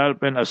wala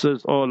help and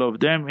assist all of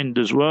them in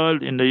this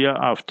world, in the year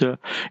after.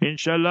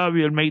 Inshallah,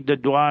 we'll make the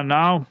dua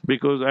now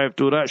because I have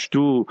to rush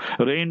to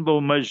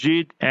Rainbow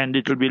Masjid, and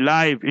it will be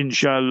live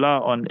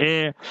inshallah on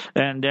air,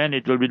 and then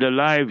it will be the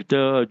live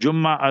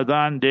Jummah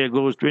Adhan. There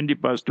goes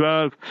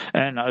 20:12,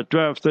 and at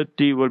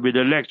 12:30 will be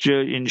the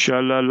lecture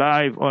inshallah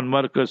live on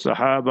Markaz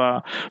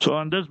Sahaba. So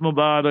on this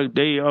Mubarak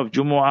day of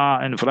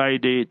Jumu'ah and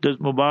Friday, this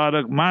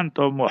Mubarak month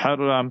of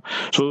Muharram,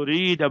 so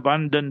read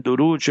abundant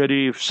Durood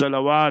Sharif,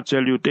 Salawat,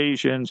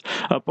 salutations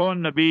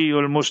upon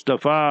Nabiul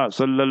Mustafa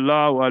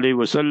sallallahu alaihi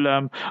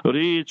wasallam.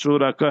 Read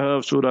Surah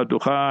Kahf, Surah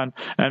Dukhan,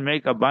 and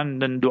make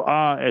abundant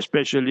dua,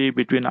 especially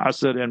between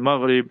Asr and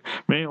Maghrib.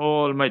 May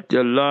Almighty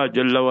Allah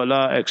Jalla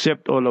wala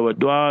accept all our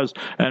duas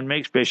and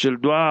make special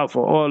dua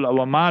for all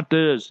our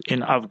martyrs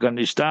in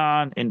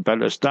Afghanistan, in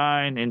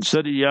Palestine, in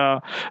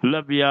Syria,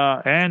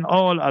 Libya, and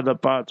all other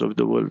parts of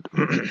the world.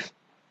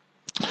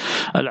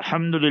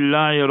 الحمد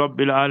لله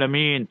رب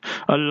العالمين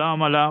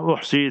اللهم لا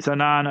أحصي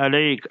ثناء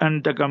عليك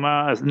أنت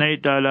كما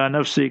أثنيت على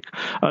نفسك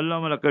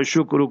اللهم لك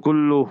الشكر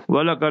كله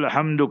ولك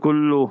الحمد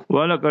كله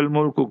ولك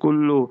الملك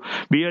كله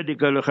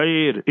بيدك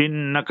الخير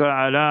إنك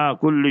على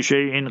كل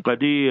شيء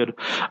قدير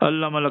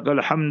اللهم لك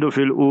الحمد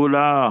في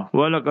الأولى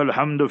ولك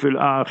الحمد في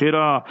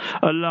الآخرة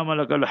اللهم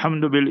لك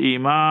الحمد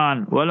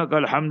بالإيمان ولك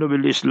الحمد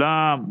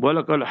بالإسلام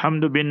ولك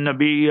الحمد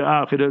بالنبي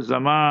آخر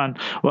الزمان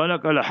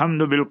ولك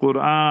الحمد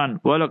بالقرآن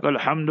ولك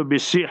الحمد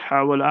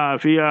بالصحة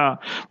والعافية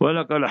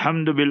ولك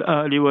الحمد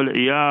بالأهل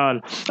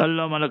والعيال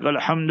اللهم لك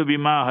الحمد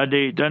بما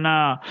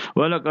هديتنا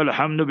ولك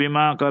الحمد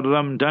بما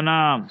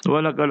كرمتنا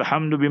ولك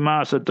الحمد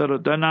بما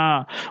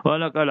سترتنا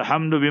ولك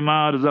الحمد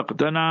بما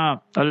رزقتنا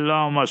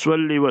اللهم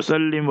صل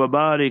وسلم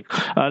وبارك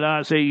على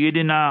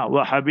سيدنا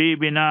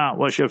وحبيبنا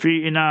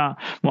وشفيئنا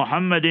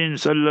محمد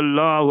صلى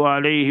الله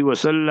عليه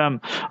وسلم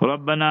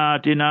ربنا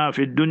آتنا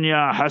في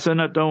الدنيا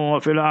حسنة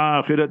وفي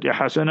الآخرة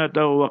حسنة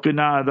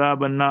وقنا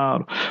عذاب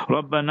النار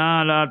ربنا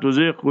لا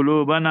تزغ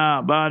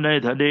قلوبنا بعد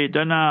إذ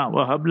هديتنا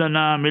وهب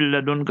لنا من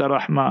لدنك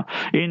رحمة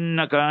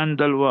إنك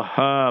أنت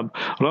الوهاب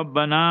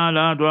ربنا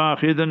لا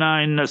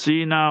تؤاخذنا إن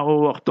نسينا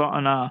أو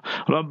أخطأنا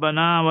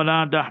ربنا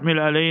ولا تحمل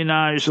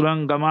علينا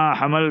إصرا كما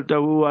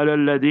حملته على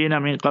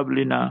الذين من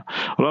قبلنا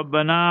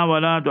ربنا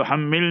ولا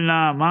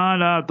تحملنا ما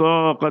لا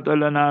طاقة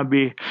لنا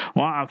به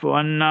واعف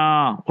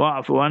عنا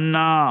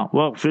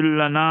واغفر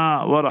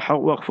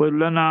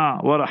لنا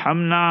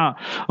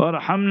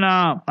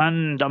وارحمنا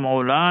أنت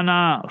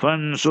مولانا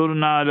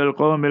فانصرنا على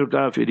القوم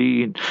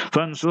الكافرين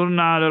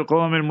فانصرنا على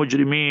القوم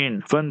المجرمين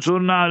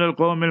فانصرنا على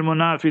القوم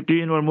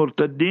المنافقين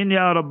والمرتدين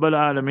يا رب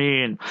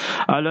العالمين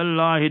على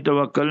الله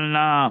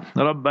توكلنا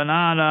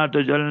ربنا لا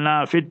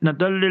تجعلنا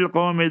فتنة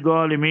للقوم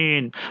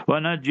الظالمين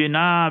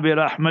ونجنا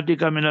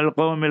برحمتك من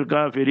القوم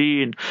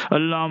الكافرين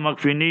اللهم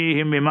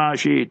اكفنيهم بما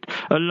شئت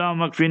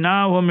اللهم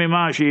اكفناهم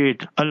بما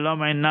شئت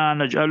اللهم إنا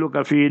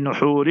نجعلك في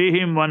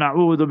نحورهم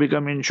ونعوذ بك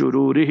من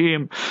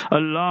شرورهم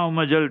اللهم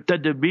اجعل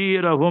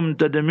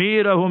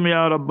تدميرهم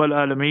يا رب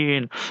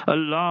العالمين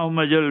اللهم اللهم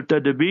اجعل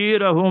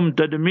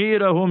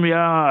تدميرهم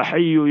يا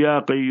حي يا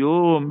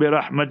قيوم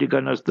برحمتك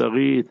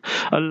نستغيث.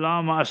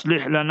 اللهم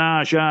أصلح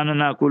لنا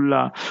شأننا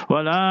كله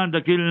ولا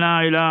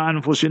تكلنا إلى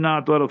أنفسنا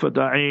طرفة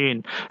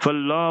عين،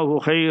 فالله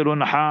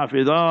خير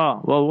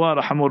حافظا وهو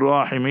أرحم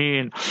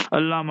الراحمين.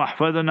 اللهم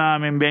احفظنا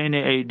من بين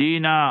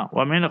أيدينا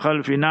ومن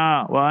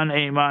خلفنا وعن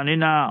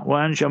أيماننا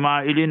وعن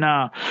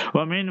شمائلنا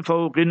ومن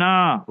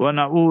فوقنا،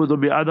 ونعوذ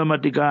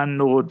بعظمتك أن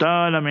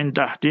نغتال من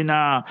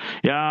تحتنا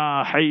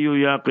يا حي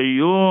يا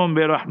قيوم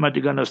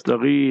برحمتك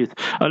نستغيث.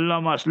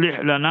 اللهم اصلح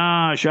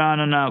لنا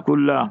شأننا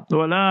كله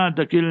ولا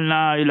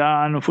تكلنا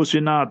إلى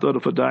أنفسنا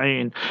طرفة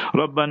عين.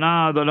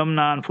 ربنا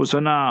ظلمنا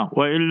أنفسنا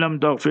وإن لم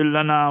تغفر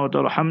لنا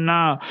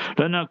وترحمنا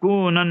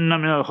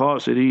لنكونن من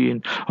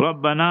الخاسرين.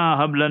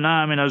 ربنا هب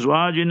لنا من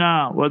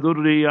أزواجنا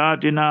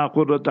وذرياتنا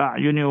قرة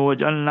أعين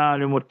واجعلنا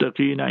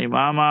للمتقين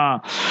إماما.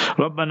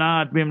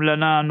 ربنا أتمم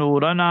لنا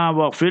نورنا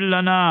واغفر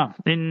لنا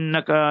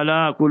إنك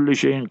على كل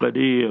شيء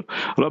قدير.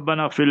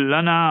 ربنا اغفر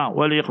لنا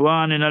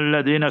ولإخواننا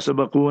الذين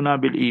سبقونا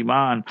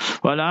بالإيمان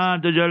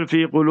ولا تجعل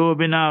في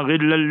قلوبنا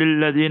غلا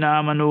للذين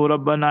آمنوا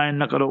ربنا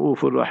إنك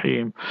رؤوف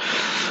رحيم.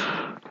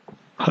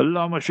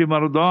 اللهم اشف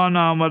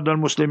مرضانا ومرضى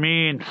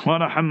المسلمين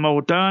وارحم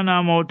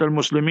موتانا موتى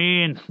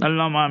المسلمين.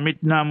 اللهم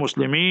امتنا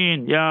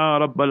مسلمين يا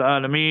رب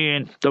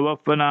العالمين،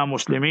 توفنا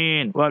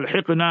مسلمين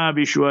والحقنا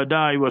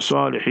بالشهداء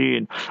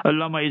والصالحين.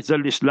 اللهم اعز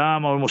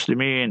الاسلام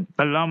والمسلمين،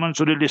 اللهم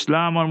انصر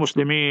الاسلام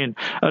والمسلمين،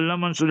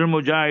 اللهم انصر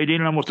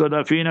المجاهدين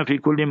المستضعفين في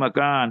كل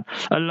مكان.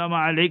 اللهم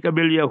عليك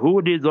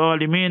باليهود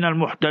الظالمين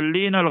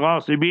المحتلين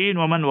الغاصبين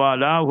ومن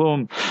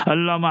والاهم.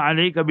 اللهم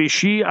عليك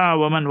بالشيعة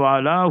ومن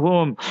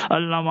والاهم.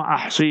 اللهم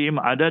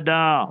احصهم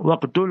عددا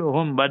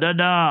واقتلهم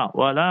بددا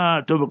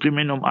ولا تبق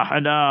منهم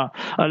أحدا.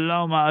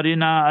 اللهم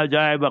أرنا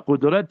عجائب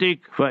قدرتك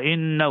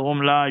فإنهم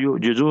لا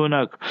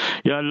يعجزونك.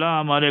 یا اللہ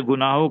ہمارے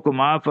گناہوں کو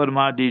معاف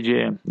فرما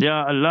دیجئے. یا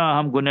اللہ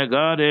ہم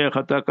گنہگار ہے،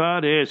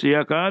 خطاکار ہے،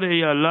 سیاکار ہے.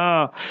 یا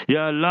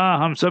اللہ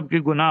ہم سب کے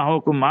گناہوں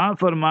کو معاف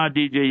فرما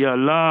دیجئے. یا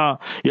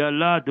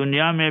اللہ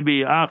دنیا میں بھی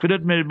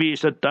آخرت میں بھی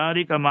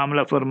ستاری کا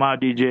معاملہ فرما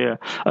دیجئے.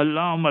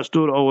 اللہم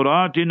استر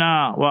عوراتنا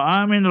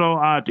وآمن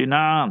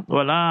روعاتنا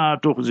ولا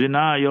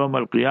تخزنا یوم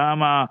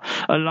القیامہ.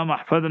 اللهم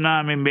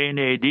احفظنا من بين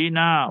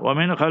أيدينا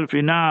ومن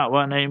خلفنا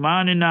وعن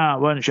أيماننا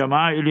وعن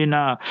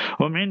شمائلنا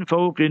ومن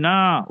فوقنا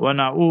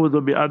ونعوذ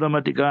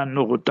بعظمتك أن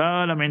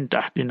نغتال من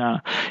تحتنا.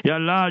 یا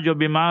اللہ جو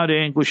بیمار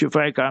ہیں ان کو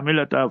شفاء کامل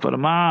عطا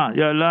فرما.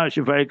 یا اللہ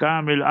شفاء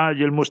کامل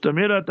عاجل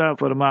مستمر عطا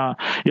فرما.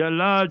 یا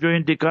اللہ جو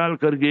انتقال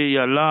کر گئے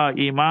یا اللہ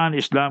ایمان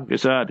اسلام کے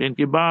ساتھ ان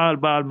کی بار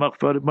بار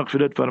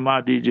مغفرت فرما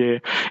دیجئے.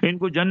 ان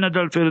کو جنت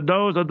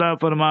الفردوس عطا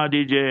فرما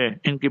دیجئے.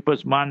 ان کی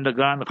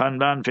پسماندگان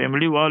خاندان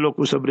فیملی والوں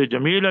کو صبر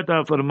جمیل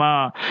عطا فرما.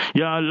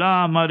 یا اللہ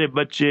ہمارے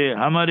بچے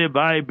ہمارے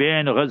بھائی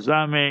بہن غزہ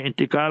میں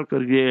انتقال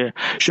کر گئے،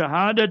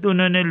 شہادت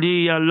انہوں نے لی.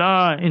 یا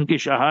اللہ ان کی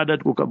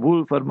شہادت کو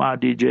قبول فرما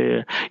دیجئے.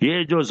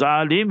 یہ جو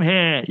ظالم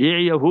ہے، یہ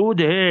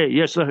یہود ہے،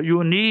 یہ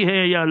صہیونی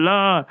ہے، یا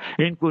اللہ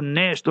ان کو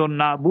نیست اور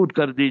نابود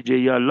کر دیجئے.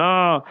 یا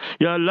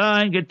اللہ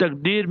ان کی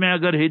تقدیر میں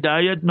اگر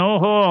ہدایت نہ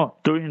ہو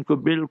تو ان کو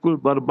بالکل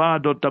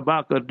برباد اور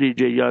تباہ کر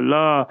دیجئے. یا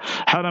اللہ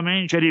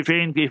حرمین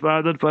شریفین کی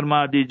حفاظت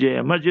فرما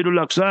دیجئے، مسجد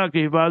الاقصی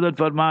کی حفاظت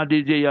فرما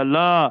دیجئے. یا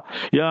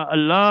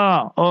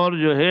اللہ اور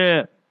جو ہے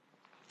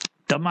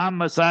تمام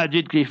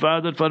مساجد کی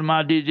حفاظت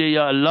فرما دیجئے.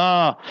 یا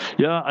اللہ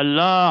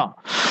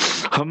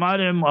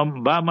ہمارے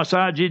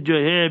مساجد جو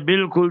ہے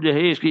بالکل جو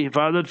ہے اس کی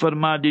حفاظت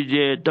فرما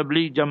دیجئے.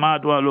 تبلیغ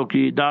جماعت والوں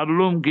کی،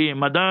 دارالعلوم کی،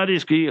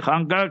 مدارس کی،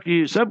 خانقاہ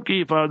کی، سب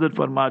کی حفاظت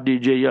فرما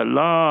دیجئے. یا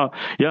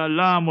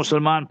اللہ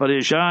مسلمان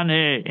پریشان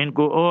ہیں، ان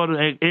کو اور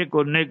ایک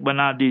اور نیک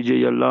بنا دیجئے.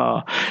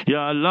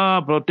 یا اللہ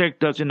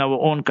protect us in our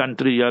own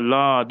country. Ya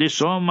Allah, there's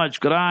so much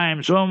crime,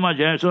 so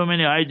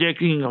many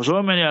hijacking,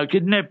 so many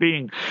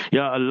kidnapping.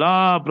 Ya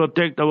Allah,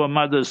 protect our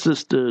mothers,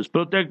 sisters,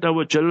 protect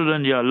our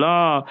children. Ya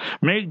Allah,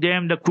 make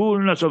them the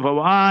coolness of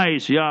our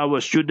eyes. Ya our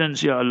students,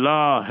 Ya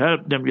Allah,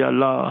 help them. Ya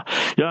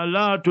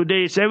Allah,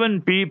 today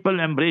 7 people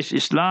embrace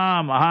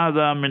Islam.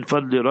 Hada min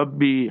fadli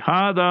Rabbi,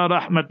 hada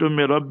rahmatun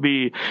min Rabbi.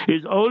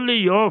 It's only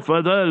your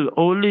fadl,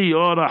 only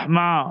your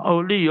rahmah,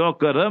 only your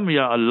karam.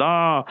 Ya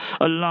Allah,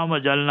 Allahumma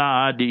jalna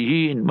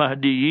hadiyin,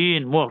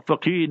 mahdiyin,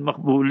 muwaffaqin,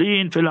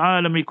 maqbulin fil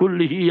alami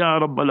kullihi ya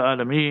rabbal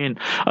alamin.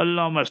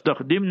 Allahumma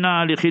astakhdimna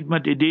li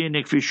khidmati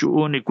dinik fi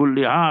shu'uni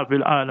kulliha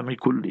fil alami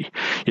kulli.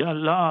 Ya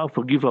Allah,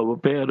 forgive our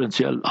parents.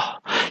 Ya Allah,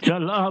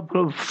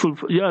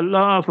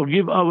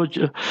 forgive our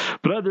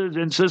brothers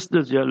and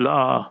sisters. Ya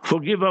Allah,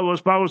 forgive our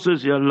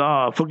spouses. Ya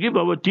Allah, forgive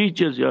our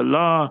teachers. Ya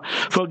Allah,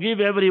 forgive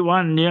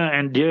everyone near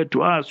and dear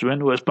to us when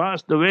who has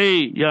passed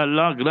away. Ya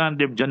Allah, grant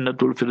them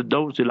Jannatul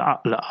Firdaus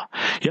al-A'la.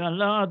 Ya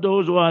Allah,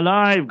 those who are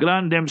alive,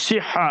 grant them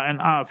siha and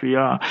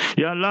afiyah.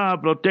 Ya Allah,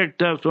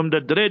 protect us from the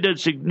dreaded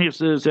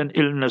sicknesses and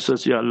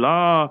illnesses. Ya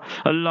Allah,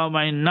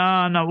 Allahumma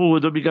inna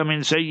na'udhu bika min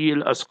sayyi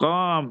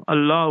al-asqam.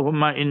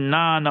 Allahumma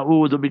inna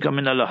na'udhu bika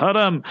min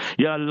al-haram. wasallam.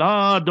 Ya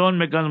Allah, don't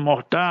make us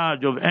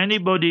muhtaj of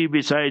anybody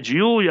besides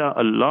you, Ya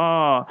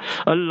Allah.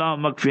 Allah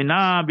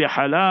makfina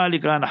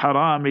bihalalika an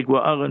haramik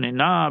wa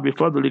aghnina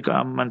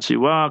bifadlika amman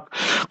siwak.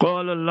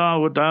 قال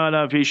الله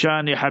تعالى في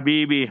شان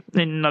حبيبي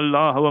إن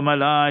الله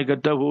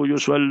وملائكته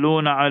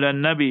يصلون على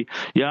النبي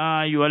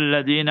يا أيها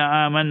الذين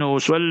آمنوا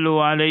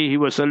صلوا عليه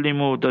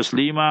وسلموا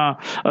تسليما.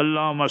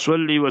 اللهم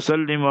صل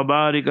وسلم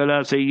وبارك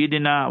على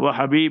سيدنا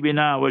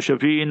وحبيبنا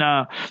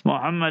وشفينا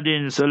محمد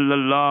صلى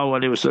الله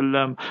عليه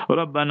وسلم.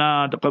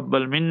 ربنا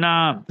تقبل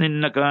منا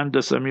إنك أنت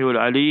السميع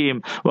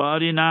العليم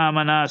وأرنا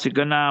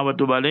مناسكنا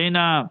وتب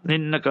علينا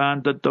إنك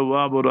أنت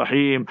التواب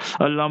الرحيم.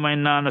 اللهم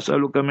إنا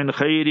نسألك من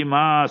خير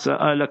ما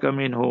سألك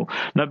منه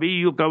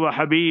نبيك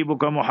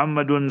وحبيبك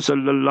محمد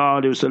صلى الله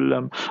عليه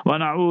وسلم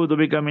ونعوذ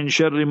بك من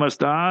شر ما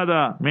استعاذ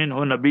منه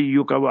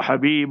نبيك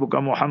وحبيبك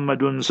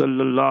محمد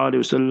صلى الله عليه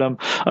وسلم.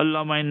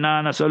 اللهم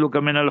إنا نسألك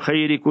من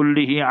الخير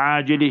كله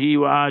عاجله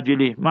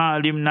وآجله ما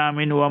علمنا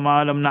منه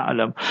وما لم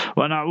نعلم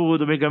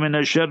ونعوذ بك من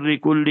الشر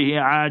كله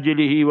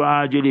عاجله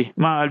وآجله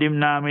ما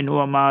علمنا منه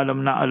وما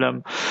لم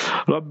نعلم.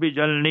 رب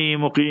اجعلني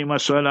مقيم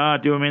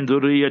الصلاة ومن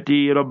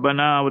ذريتي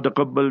ربنا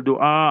وتقبل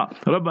دعاء.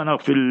 ربنا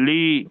اغفر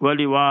لي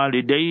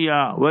ولوالدي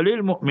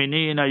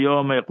وللمؤمنين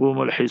يوم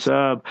يقوم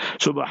الحساب.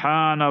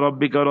 سبحان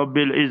ربك رب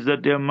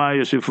العزة عما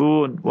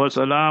يصفون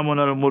وسلام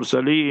على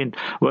المرسلين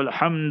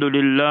والحمد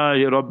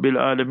لله رب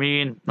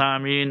العالمين.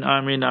 Ameen,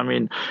 Ameen,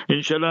 Ameen.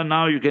 Inshallah,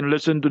 now you can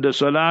listen to the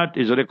salat.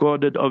 It's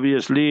recorded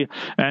obviously,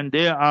 and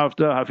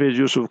thereafter Hafiz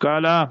Yusuf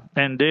Kala,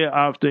 and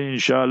thereafter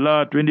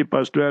inshallah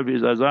 20:12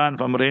 is azan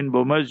from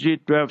Rainbow Masjid.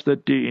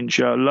 12:30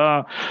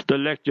 inshallah the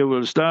lecture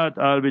will start.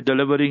 I'll be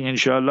delivering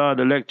inshallah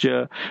the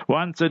lecture.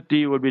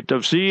 1:30 will be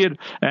tafsir,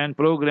 and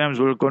programs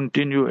will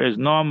continue as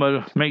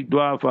normal. Make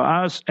dua for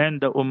us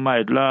and the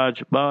ummah at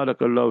large.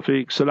 Barakallahu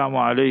feek. Assalamu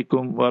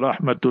alaikum wa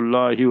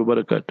rahmatullahi wa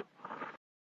barakatuh.